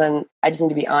somewhere, well, then I just need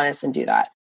to be honest and do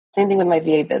that. Same thing with my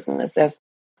VA business. If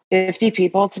 50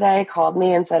 people today called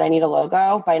me and said, I need a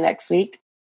logo by next week,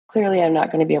 clearly I'm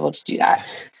not going to be able to do that.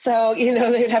 So,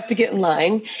 they'd have to get in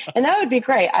line. And that would be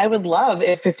great. I would love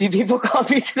if 50 people called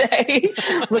me today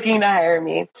looking to hire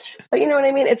me. But you know what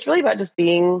I mean? It's really about just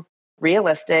being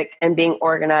realistic and being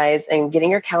organized and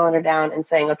getting your calendar down and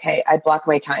saying, okay, I block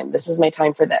my time. This is my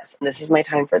time for this. And this is my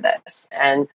time for this.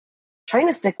 And trying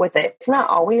to stick with it. It's not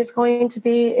always going to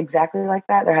be exactly like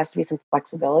that. There has to be some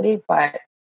flexibility, but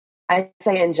I'd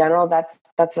say in general, that's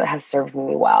what has served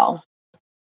me well.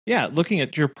 Yeah, looking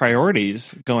at your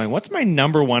priorities, going, what's my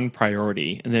number one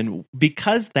priority? And then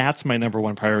because that's my number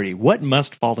one priority, what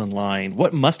must fall in line?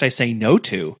 What must I say no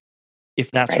to if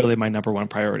that's really my number one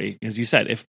priority? As you said,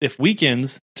 if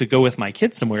weekends to go with my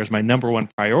kids somewhere is my number one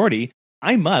priority,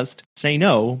 I must say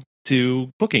no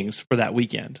to bookings for that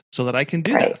weekend so that I can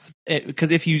do that.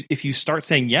 Because if you start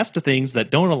saying yes to things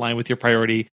that don't align with your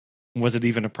priority, was it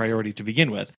even a priority to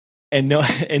begin with?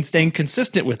 And staying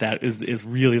consistent with that is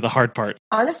really the hard part.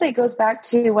 Honestly, it goes back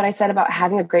to what I said about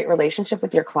having a great relationship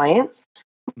with your clients.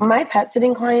 My pet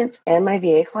sitting clients and my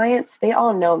VA clients, they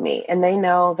all know me and they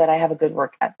know that I have a good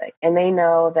work ethic and they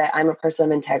know that I'm a person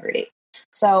of integrity.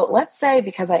 So let's say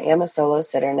because I am a solo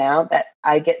sitter now that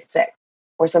I get sick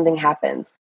or something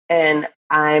happens and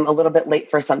I'm a little bit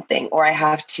late for something or we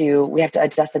have to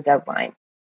adjust a deadline.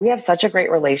 We have such a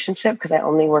great relationship because I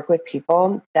only work with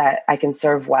people that I can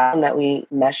serve well and that we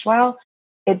mesh well.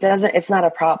 It's not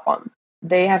a problem.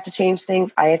 They have to change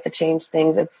things. I have to change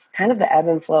things. It's kind of the ebb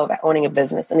and flow of owning a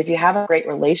business. And if you have a great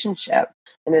relationship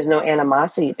and there's no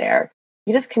animosity there,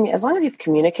 you just as long as you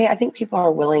communicate, I think people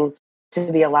are willing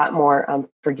to be a lot more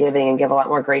forgiving and give a lot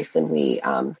more grace than we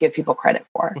give people credit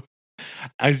for.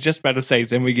 I was just about to say,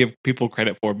 then we give people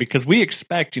credit for, because we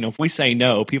expect, if we say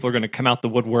no, people are going to come out the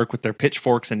woodwork with their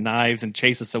pitchforks and knives and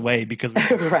chase us away because we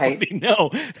already know.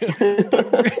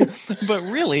 But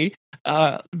really,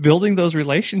 building those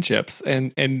relationships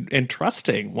and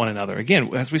trusting one another.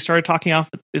 Again, as we started talking off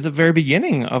at the very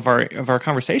beginning of our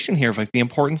conversation here, like the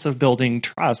importance of building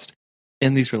trust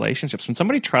in these relationships. When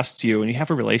somebody trusts you and you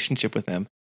have a relationship with them,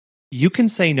 you can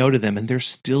say no to them and they're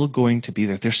still going to be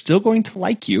there. They're still going to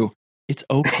like you. It's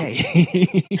okay.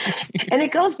 And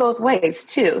it goes both ways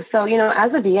too. So,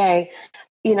 as a VA,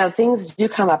 things do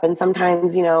come up and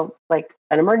sometimes, like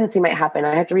an emergency might happen.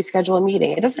 I have to reschedule a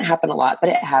meeting. It doesn't happen a lot, but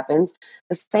it happens.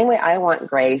 The same way I want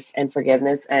grace and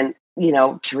forgiveness and,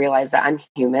 to realize that I'm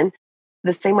human,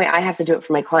 the same way I have to do it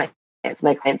for my client.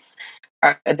 My clients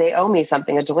they owe me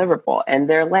something, a deliverable, and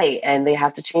they're late and they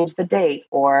have to change the date,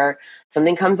 or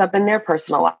something comes up in their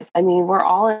personal life. I mean, we're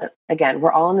all in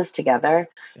this together.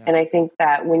 Yeah. And I think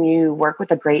that when you work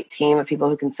with a great team of people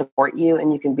who can support you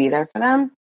and you can be there for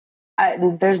them,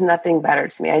 there's nothing better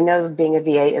to me. I know being a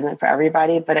VA isn't for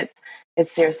everybody, but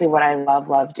it's seriously what I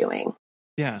love doing.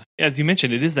 Yeah. As you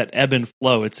mentioned, it is that ebb and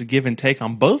flow. It's a give and take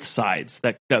on both sides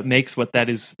that makes what that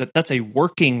is. That's a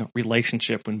working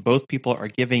relationship when both people are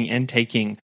giving and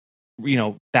taking,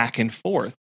 back and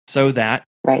forth so that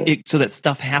so that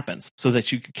stuff happens, so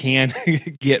that you can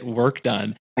get work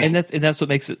done. Right. And that's what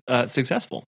makes it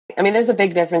successful. I mean, there's a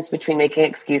big difference between making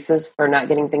excuses for not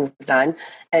getting things done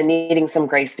and needing some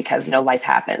grace because, life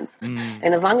happens.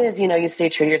 And as long as, you stay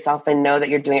true to yourself and know that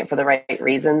you're doing it for the right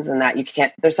reasons and that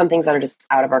there's some things that are just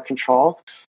out of our control,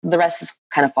 the rest just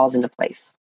kind of falls into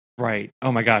place. Right.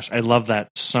 Oh my gosh. I love that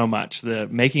so much. The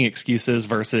making excuses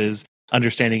versus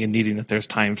understanding and needing that there's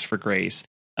times for grace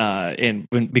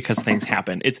because things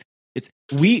happen.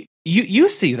 You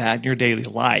see that in your daily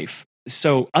life.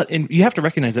 So, and you have to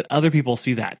recognize that other people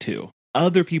see that too.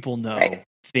 Other people know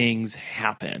things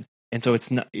happen. And so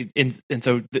it's not,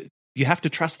 you have to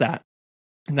trust that.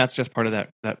 And that's just part of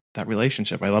that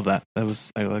relationship. I love that. I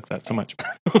like that so much.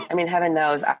 I mean, heaven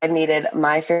knows I've needed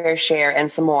my fair share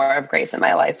and some more of grace in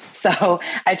my life. So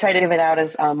I try to give it out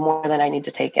as more than I need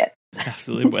to take it.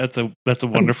 Absolutely. That's a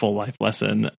wonderful life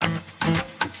lesson.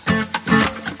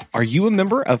 Are you a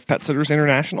member of Pet Sitters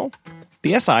International?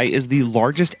 PSI is the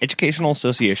largest educational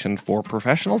association for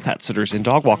professional pet sitters and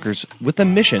dog walkers with a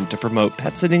mission to promote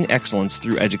pet sitting excellence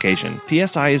through education.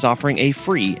 PSI is offering a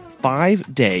free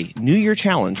 5-day New Year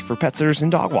challenge for pet sitters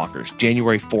and dog walkers,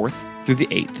 January 4th through the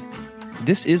 8th.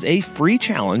 This is a free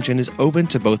challenge and is open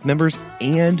to both members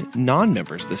and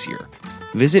non-members this year.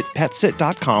 Visit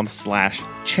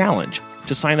petsit.com/challenge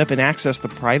to sign up and access the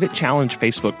private challenge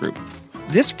Facebook group.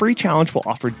 This free challenge will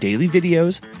offer daily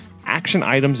videos, action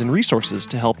items, and resources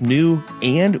to help new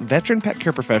and veteran pet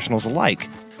care professionals alike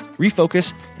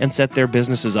refocus and set their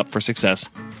businesses up for success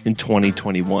in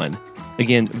 2021.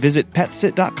 Again, visit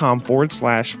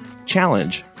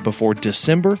petsit.com/challenge before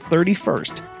December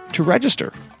 31st to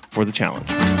register for the challenge.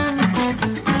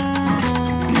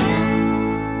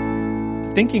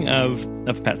 Thinking of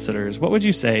pet sitters, what would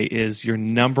you say is your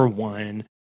number one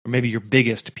or maybe your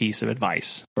biggest piece of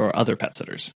advice for other pet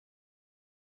sitters?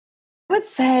 I would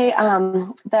say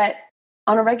that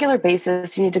on a regular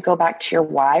basis, you need to go back to your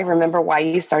why. Remember why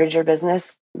you started your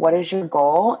business. What is your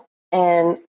goal?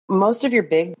 And most of your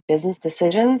big business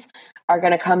decisions are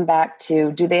going to come back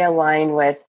to, do they align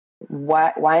with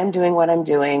why I'm doing what I'm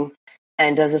doing?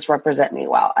 And does this represent me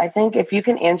well? I think if you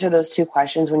can answer those two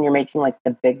questions when you're making like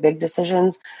the big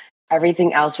decisions,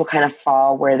 everything else will kind of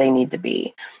fall where they need to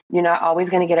be. You're not always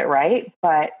going to get it right,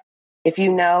 but if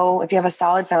you have a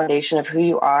solid foundation of who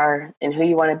you are and who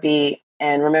you want to be,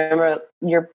 and remember,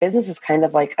 your business is kind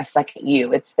of like a second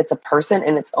you. It's a person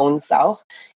in its own self.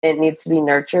 It needs to be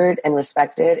nurtured and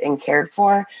respected and cared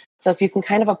for. So if you can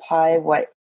kind of apply what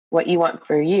you want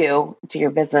for you to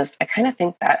your business, I kind of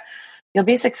think that you'll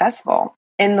be successful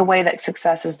in the way that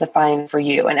success is defined for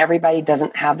you. And everybody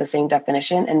doesn't have the same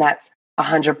definition, and that's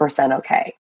 100%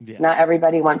 okay. Yeah. Not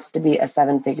everybody wants to be a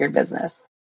 7-figure business.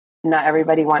 Not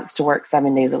everybody wants to work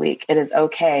 7 days a week. It is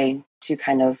okay to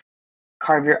kind of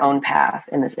carve your own path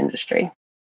in this industry.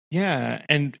 Yeah.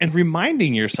 And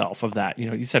reminding yourself of that,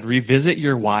 you said revisit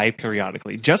your why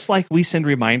periodically, just like we send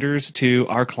reminders to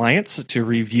our clients to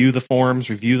review the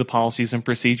forms, review the policies and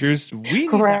procedures. We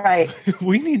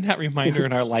need that reminder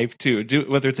in our life too,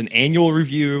 whether it's an annual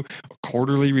review, or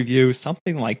quarterly review,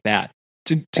 something like that.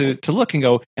 To look and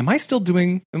go, am I still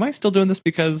doing this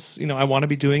because, I want to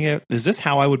be doing it? Is this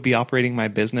how I would be operating my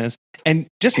business? And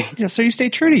just, so you stay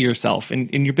true to yourself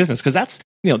in your business, because that's,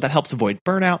 that helps avoid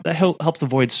burnout. That helps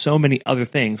avoid so many other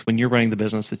things when you're running the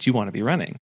business that you want to be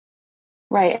running.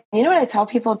 Right. You know what I tell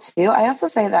people too? I also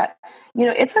say that,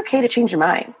 it's okay to change your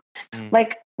mind.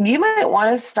 Like, you might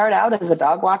want to start out as a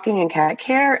dog walking and cat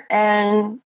care.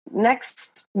 And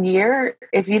next year,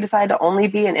 if you decide to only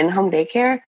be an in-home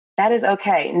daycare, that is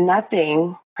okay.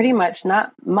 Pretty much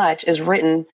not much is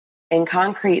written in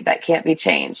concrete that can't be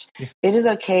changed. Yeah. It is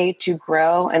okay to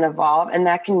grow and evolve. And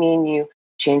that can mean you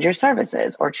change your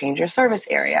services or change your service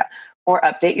area or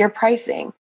update your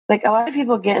pricing. Like, a lot of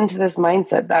people get into this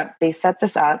mindset that they set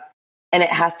this up and it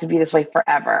has to be this way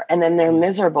forever. And then they're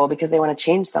miserable because they want to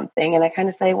change something. And I kind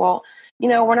of say, well,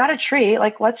 we're not a tree.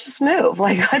 Like, let's just move.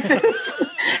 Like, let's just,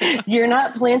 You're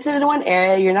not planted in one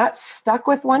area. You're not stuck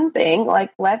with one thing.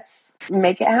 Like, let's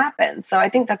make it happen. So I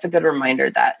think that's a good reminder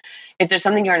that if there's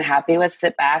something you're unhappy with,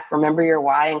 sit back, remember your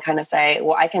why, and kind of say,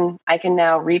 well, I can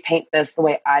now repaint this the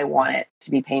way I want it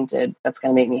to be painted. That's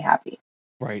going to make me happy.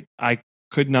 Right. I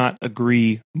could not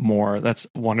agree more. That's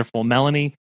wonderful.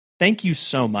 Melanie, thank you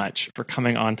so much for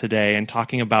coming on today and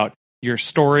talking about your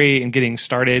story and getting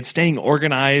started, staying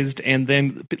organized, and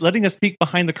then letting us peek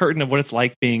behind the curtain of what it's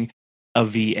like being a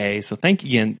VA. So thank you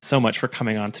again so much for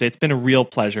coming on today. It's been a real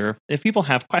pleasure. If people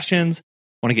have questions,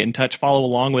 want to get in touch, follow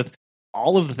along with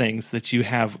all of the things that you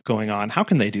have going on, how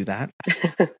can they do that?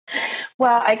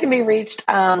 Well, I can be reached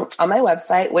on my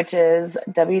website, which is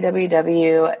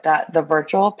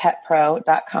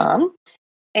www.thevirtualpetpro.com.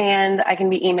 And I can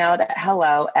be emailed at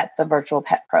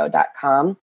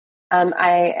hello@thevirtualpetpro.com.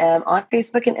 I am on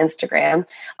Facebook and Instagram,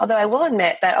 although I will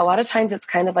admit that a lot of times it's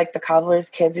kind of like the cobbler's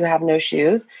kids who have no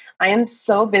shoes. I am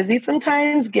so busy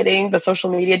sometimes getting the social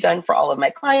media done for all of my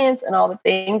clients and all the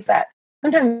things that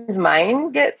sometimes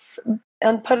mine gets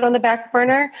put on the back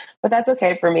burner, but that's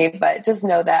okay for me. But just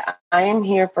know that I am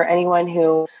here for anyone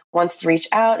who wants to reach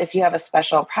out. If you have a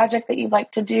special project that you'd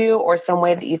like to do or some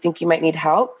way that you think you might need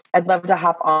help, I'd love to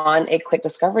hop on a quick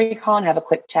discovery call and have a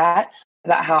quick chat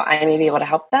about how I may be able to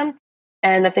help them.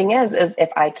 And the thing is if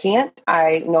I can't,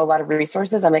 I know a lot of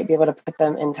resources. I might be able to put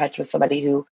them in touch with somebody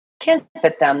who can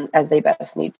fit them as they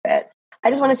best need fit. I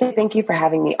just want to say thank you for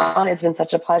having me on. It's been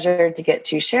such a pleasure to get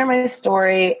to share my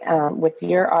story with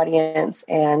your audience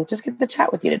and just get to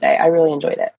chat with you today. I really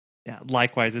enjoyed it. Yeah,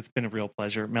 likewise, it's been a real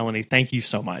pleasure. Melanie, thank you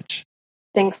so much.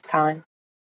 Thanks, Colin.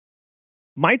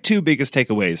 My two biggest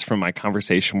takeaways from my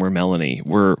conversation with Melanie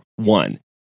were, one,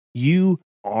 you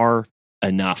are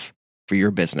enough for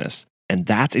your business. And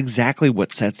that's exactly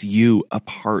what sets you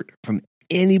apart from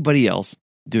anybody else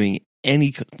doing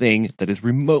anything that is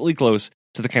remotely close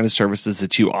to the kind of services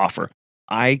that you offer.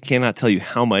 I cannot tell you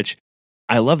how much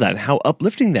I love that and how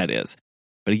uplifting that is.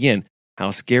 But again,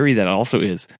 how scary that also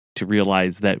is to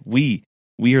realize that we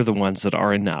are the ones that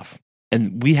are enough,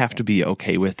 and we have to be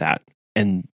okay with that.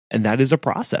 And that is a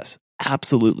process.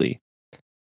 Absolutely.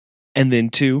 And then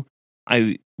two,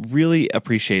 I really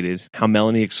appreciated how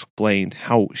Melanie explained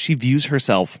how she views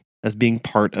herself as being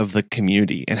part of the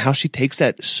community and how she takes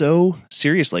that so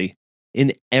seriously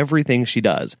in everything she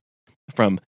does.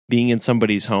 From being in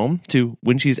somebody's home to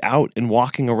when she's out and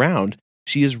walking around,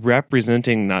 she is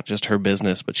representing not just her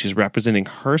business, but she's representing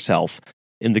herself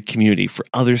in the community for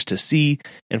others to see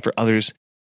and for others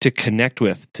to connect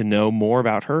with, to know more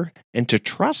about her and to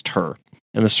trust her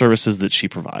and the services that she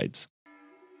provides.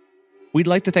 We'd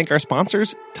like to thank our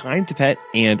sponsors, Time to Pet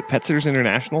and Pet Sitters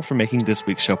International, for making this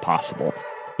week's show possible.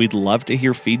 We'd love to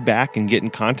hear feedback and get in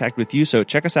contact with you, so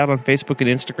check us out on Facebook and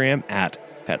Instagram at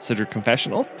Pet Sitter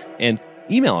Confessional, and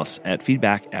email us at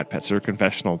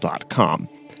feedback@petsitterconfessional.com.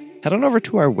 Head on over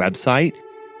to our website,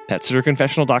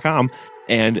 petsitterconfessional.com,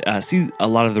 and see a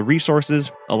lot of the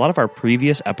resources, a lot of our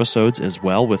previous episodes as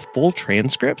well, with full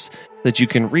transcripts that you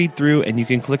can read through, and you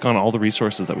can click on all the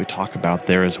resources that we talk about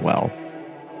there as well.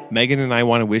 Megan and I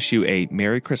want to wish you a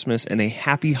Merry Christmas and a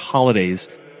Happy Holidays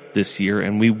this year,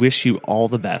 and we wish you all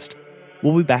the best.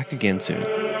 We'll be back again soon.